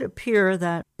it would appear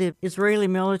that the Israeli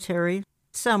military,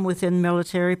 some within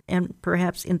military and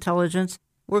perhaps intelligence,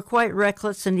 were quite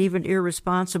reckless and even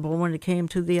irresponsible when it came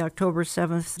to the October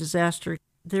 7th disaster.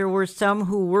 There were some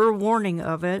who were warning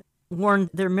of it, warned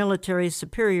their military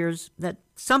superiors that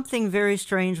something very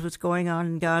strange was going on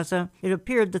in Gaza. It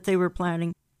appeared that they were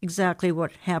planning exactly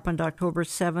what happened October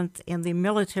 7th, and the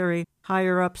military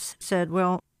higher-ups said,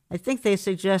 well, I think they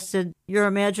suggested you're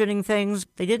imagining things.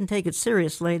 They didn't take it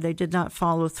seriously. They did not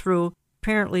follow through.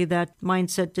 Apparently that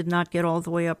mindset did not get all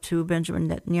the way up to Benjamin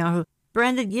Netanyahu.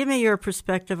 Brandon, give me your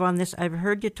perspective on this. I've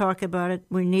heard you talk about it.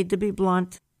 We need to be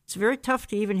blunt. It's very tough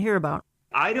to even hear about.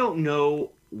 I don't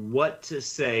know what to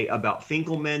say about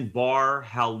Finkelman, Bar,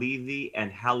 Halevi,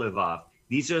 and Halevav.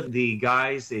 These are the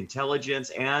guys, the intelligence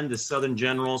and the Southern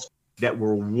generals that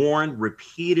were warned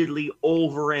repeatedly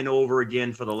over and over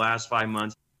again for the last 5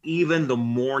 months, even the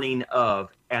morning of,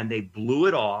 and they blew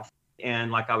it off.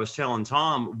 And like I was telling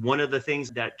Tom, one of the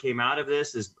things that came out of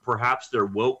this is perhaps their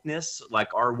wokeness,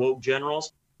 like our woke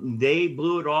generals. They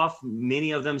blew it off,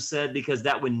 many of them said, because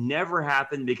that would never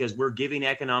happen because we're giving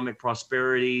economic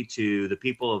prosperity to the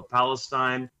people of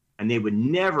Palestine, and they would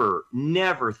never,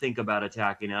 never think about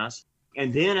attacking us.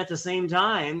 And then at the same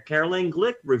time, Caroline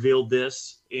Glick revealed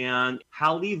this, and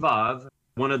Halevav,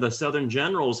 one of the Southern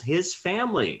generals, his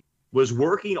family was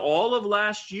working all of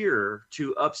last year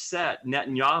to upset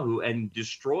Netanyahu and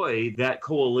destroy that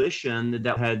coalition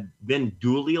that had been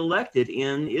duly elected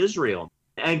in Israel.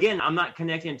 Again, I'm not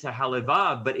connecting to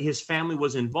Halevav, but his family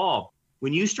was involved.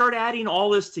 When you start adding all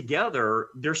this together,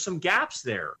 there's some gaps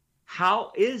there.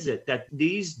 How is it that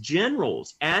these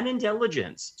generals and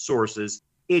intelligence sources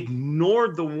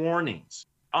ignored the warnings?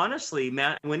 Honestly,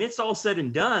 Matt, when it's all said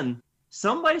and done,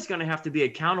 somebody's going to have to be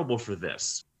accountable for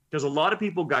this because a lot of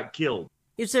people got killed.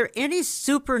 Is there any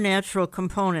supernatural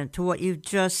component to what you've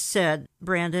just said,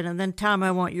 Brandon? And then, Tom,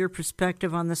 I want your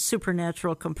perspective on the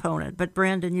supernatural component. But,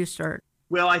 Brandon, you start.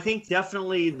 Well, I think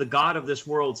definitely the God of this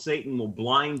world, Satan, will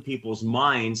blind people's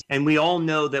minds. And we all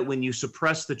know that when you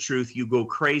suppress the truth, you go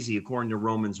crazy, according to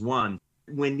Romans 1.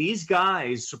 When these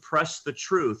guys suppress the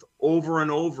truth over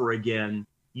and over again,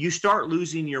 you start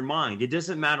losing your mind. It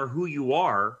doesn't matter who you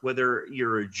are, whether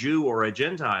you're a Jew or a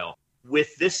Gentile.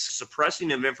 With this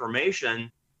suppressing of information,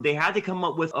 they had to come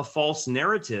up with a false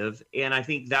narrative. And I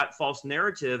think that false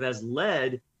narrative has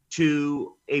led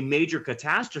to a major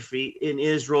catastrophe in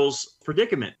Israel's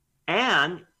predicament.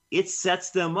 And it sets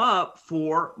them up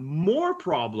for more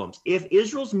problems. If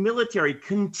Israel's military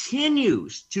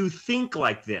continues to think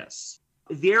like this,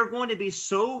 they're going to be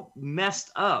so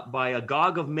messed up by a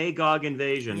Gog of Magog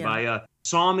invasion, by a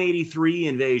Psalm 83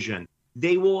 invasion.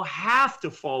 They will have to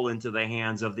fall into the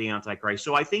hands of the Antichrist.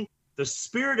 So I think the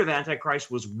spirit of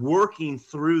Antichrist was working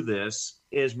through this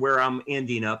is where I'm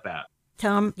ending up at.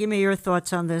 Tom, give me your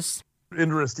thoughts on this.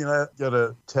 Interesting. I got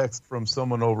a text from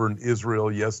someone over in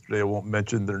Israel yesterday. I won't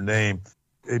mention their name.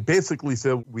 It basically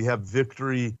said we have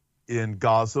victory in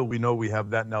Gaza. We know we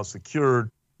have that now secured.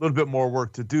 A little bit more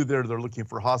work to do there. They're looking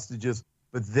for hostages.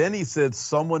 But then he said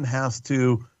someone has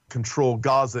to control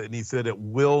Gaza, and he said it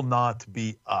will not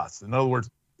be us. In other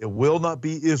words, it will not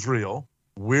be Israel.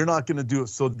 We're not going to do it.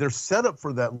 So they're set up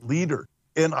for that leader.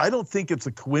 And I don't think it's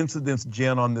a coincidence,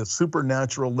 Jen, on this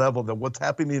supernatural level that what's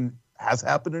happening has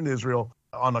happened in Israel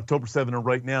on October 7th and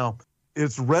right now.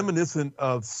 It's reminiscent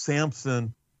of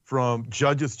Samson from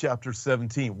Judges chapter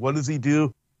 17. What does he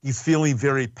do? He's feeling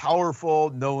very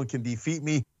powerful. No one can defeat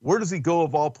me. Where does he go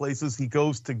of all places? He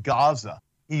goes to Gaza.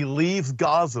 He leaves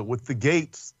Gaza with the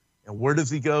gates. And where does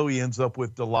he go? He ends up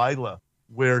with Delilah,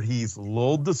 where he's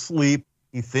lulled to sleep.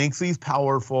 He thinks he's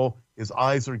powerful. His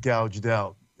eyes are gouged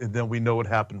out. And then we know what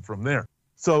happened from there.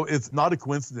 So it's not a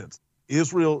coincidence.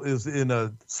 Israel is in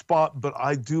a spot, but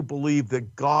I do believe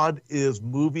that God is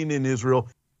moving in Israel,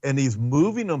 and he's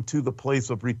moving them to the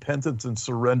place of repentance and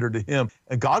surrender to him.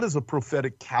 And God is a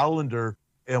prophetic calendar,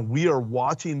 and we are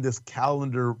watching this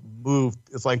calendar move.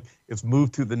 It's like it's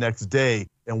moved to the next day,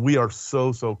 and we are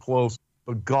so, so close.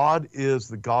 But God is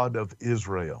the God of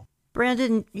Israel.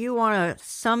 Brandon, you want to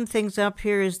sum things up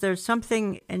here. Is there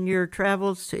something in your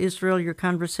travels to Israel, your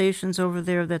conversations over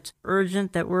there, that's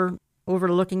urgent that we're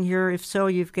overlooking here? If so,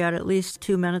 you've got at least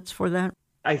 2 minutes for that.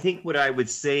 I think what I would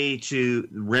say to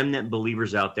remnant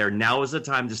believers out there, now is the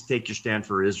time to take your stand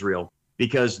for Israel,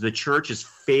 because the church is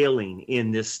failing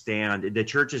in this stand. The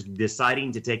church is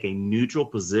deciding to take a neutral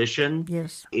position.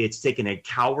 Yes. It's taken a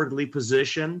cowardly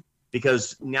position,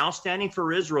 because now standing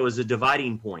for Israel is a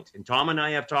dividing point. And Tom and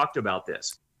I have talked about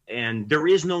this. And there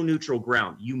is no neutral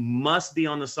ground. You must be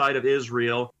on the side of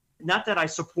Israel. Not that I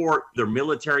support their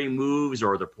military moves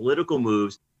or their political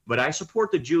moves, but I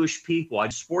support the Jewish people. I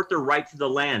support their right to the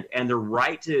land and their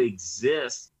right to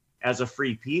exist as a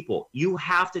free people. You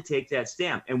have to take that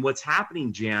stand. And what's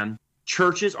happening, Jan,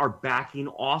 churches are backing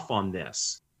off on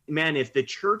this. Man, if the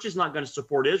church is not going to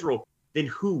support Israel, then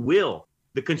who will?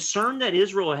 The concern that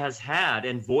Israel has had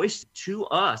and voiced to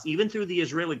us, even through the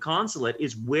Israeli consulate,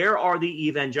 is where are the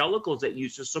evangelicals that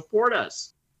used to support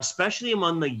us? Especially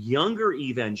among the younger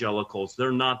evangelicals,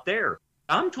 they're not there.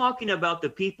 I'm talking about the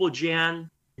people, Jan,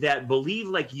 that believe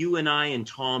like you and I and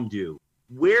Tom do.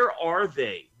 Where are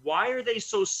they? Why are they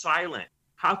so silent?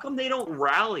 How come they don't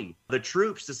rally the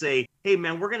troops to say, hey,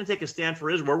 man, we're going to take a stand for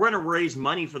Israel. We're going to raise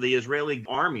money for the Israeli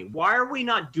army. Why are we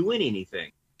not doing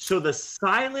anything? So the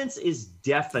silence is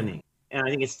deafening. And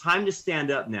I think it's time to stand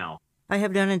up now. I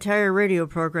have done entire radio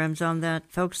programs on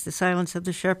that, folks, the silence of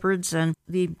the shepherds and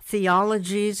the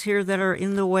theologies here that are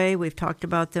in the way. We've talked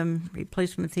about them,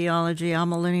 replacement theology,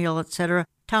 amillennial, etc.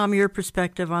 Tom, your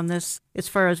perspective on this as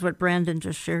far as what Brandon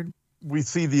just shared. We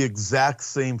see the exact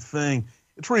same thing.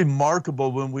 It's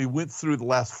remarkable when we went through the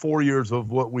last 4 years of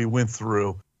what we went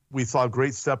through. We saw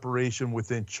great separation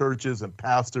within churches and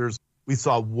pastors. We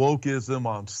saw wokeism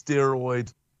on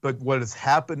steroids. But what has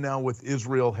happened now with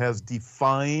Israel has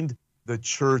defined the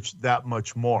church that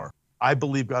much more. I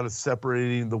believe God is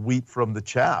separating the wheat from the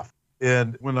chaff.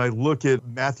 And when I look at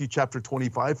Matthew chapter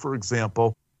 25, for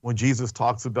example, when Jesus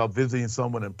talks about visiting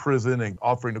someone in prison and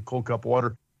offering a cold cup of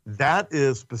water, that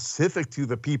is specific to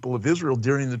the people of Israel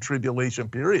during the tribulation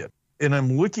period. And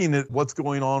I'm looking at what's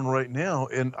going on right now,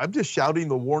 and I'm just shouting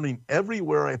the warning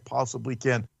everywhere I possibly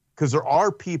can, because there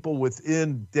are people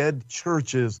within dead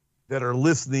churches that are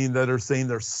listening that are saying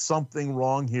there's something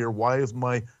wrong here. Why is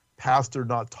my pastor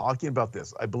not talking about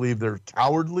this? I believe they're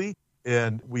cowardly,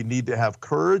 and we need to have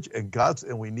courage and guts,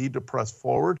 and we need to press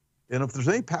forward. And if there's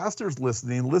any pastors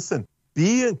listening, listen,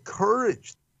 be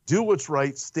encouraged. Do what's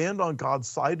right. Stand on God's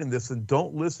side in this, and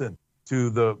don't listen to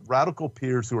the radical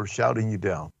peers who are shouting you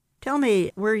down. Tell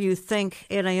me where you think,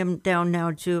 and I am down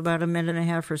now to about a minute and a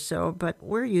half or so, but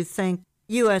where you think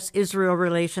U.S.-Israel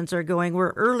relations are going.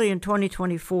 We're early in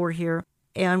 2024 here,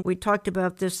 and we talked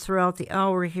about this throughout the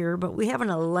hour here, but we have an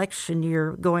election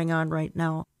year going on right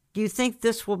now. Do you think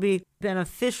this will be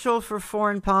beneficial for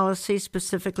foreign policy,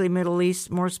 specifically Middle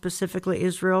East, more specifically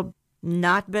Israel?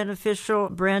 Not beneficial?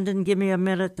 Brandon, give me a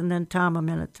minute, and then Tom a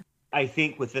minute. I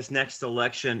think with this next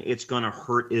election, it's going to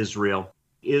hurt Israel.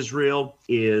 Israel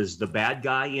is the bad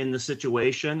guy in the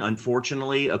situation,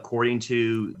 unfortunately, according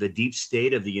to the deep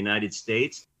state of the United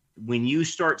States. When you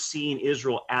start seeing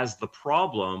Israel as the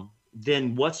problem,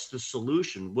 then what's the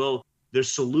solution? Well, the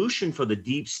solution for the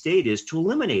deep state is to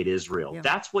eliminate Israel. Yeah.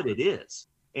 That's what it is.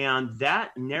 And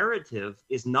that narrative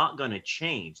is not going to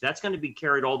change. That's going to be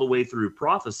carried all the way through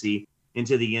prophecy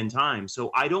into the end time.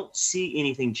 So I don't see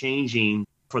anything changing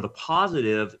for the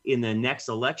positive in the next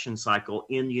election cycle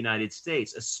in the United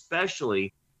States,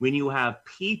 especially when you have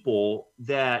people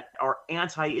that are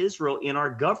anti-Israel in our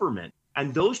government.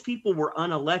 And those people were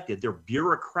unelected. They're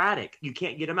bureaucratic. You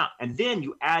can't get them out. And then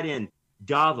you add in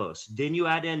Davos. Then you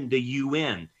add in the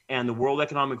UN and the World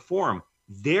Economic Forum.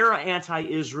 They're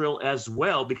anti-Israel as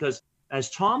well, because as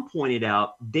Tom pointed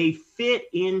out, they fit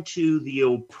into the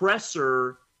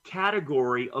oppressor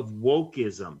category of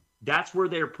wokeism. That's where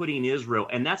they're putting Israel,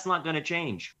 and that's not going to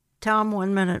change. Tom,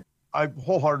 1 minute. I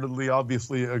wholeheartedly,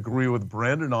 obviously, agree with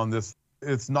Brandon on this.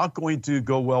 It's not going to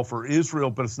go well for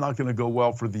Israel, but it's not going to go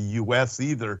well for the U.S.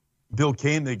 either. Bill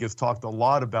Koenig has talked a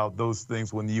lot about those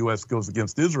things when the U.S. goes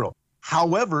against Israel.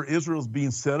 However, Israel's being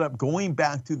set up. Going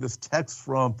back to this text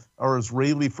from our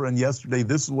Israeli friend yesterday,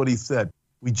 this is what he said.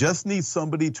 We just need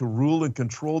somebody to rule and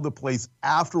control the place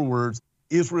afterwards.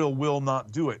 Israel will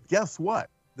not do it. Guess what?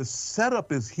 The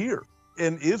setup is here,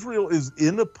 and Israel is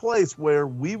in a place where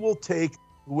we will take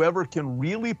whoever can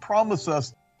really promise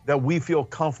us that we feel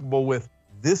comfortable with.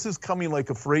 This is coming like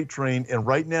a freight train, and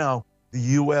right now, the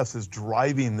U.S. is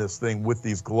driving this thing with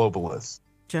these globalists.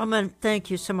 Gentlemen, thank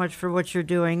you so much for what you're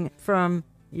doing, from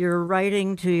your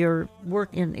writing to your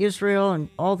work in Israel, and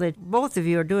all that both of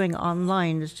you are doing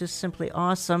online is just simply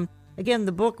awesome. Again,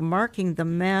 the book, Marking the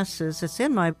Masses, it's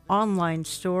in my online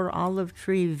store,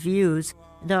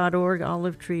 olivetreeviews.org,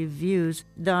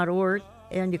 olivetreeviews.org.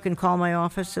 And you can call my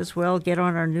office as well, get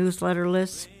on our newsletter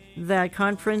list. That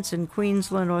conference in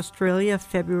Queensland, Australia,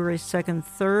 February 2nd,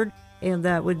 3rd, and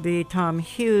that would be Tom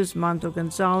Hughes, Mondo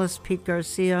Gonzalez, Pete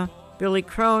Garcia, Billy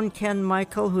Crone, Ken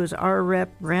Michael, who is our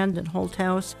rep, Brandon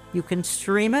Holthouse. You can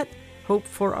stream it,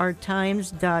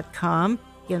 hopeforourtimes.com.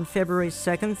 Again, February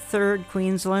 2nd, 3rd,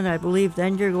 Queensland. I believe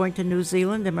then you're going to New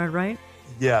Zealand, am I right?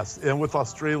 Yes, and with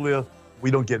Australia,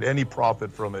 we don't get any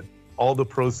profit from it. All the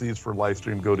proceeds for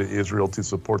Livestream go to Israel to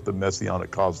support the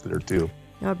Messianic cause there too.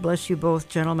 God bless you both,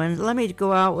 gentlemen. Let me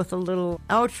go out with a little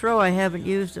outro I haven't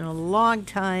used in a long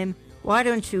time. Why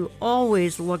don't you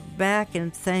always look back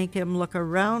and thank Him, look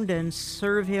around and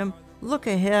serve Him, look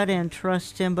ahead and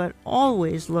trust Him, but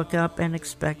always look up and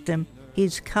expect Him.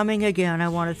 He's coming again. I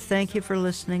want to thank you for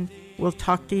listening. We'll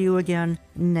talk to you again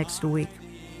next week.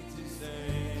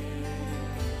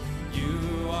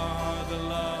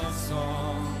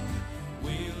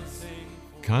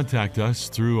 Contact us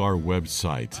through our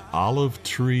website,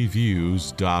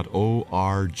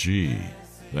 olivetreeviews.org.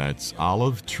 That's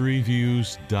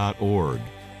olivetreeviews.org.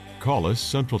 Call us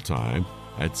Central Time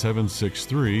at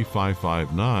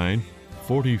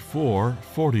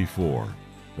 763-559-4444.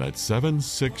 That's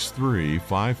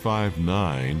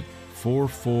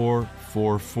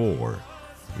 763-559-4444.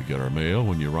 We get our mail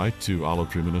when you write to Olive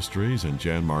Tree Ministries and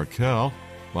Jan Markell,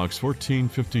 Box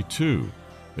 1452,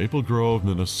 Maple Grove,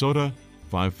 Minnesota,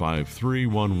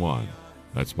 55311.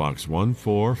 That's Box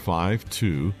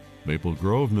 1452, Maple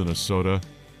Grove, Minnesota,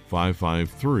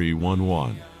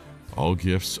 55311. All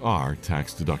gifts are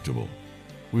tax deductible.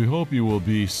 We hope you will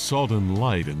be salt and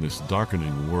light in this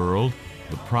darkening world.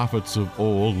 The prophets of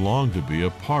old longed to be a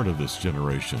part of this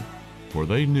generation, for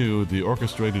they knew the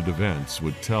orchestrated events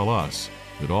would tell us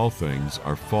that all things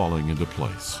are falling into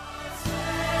place.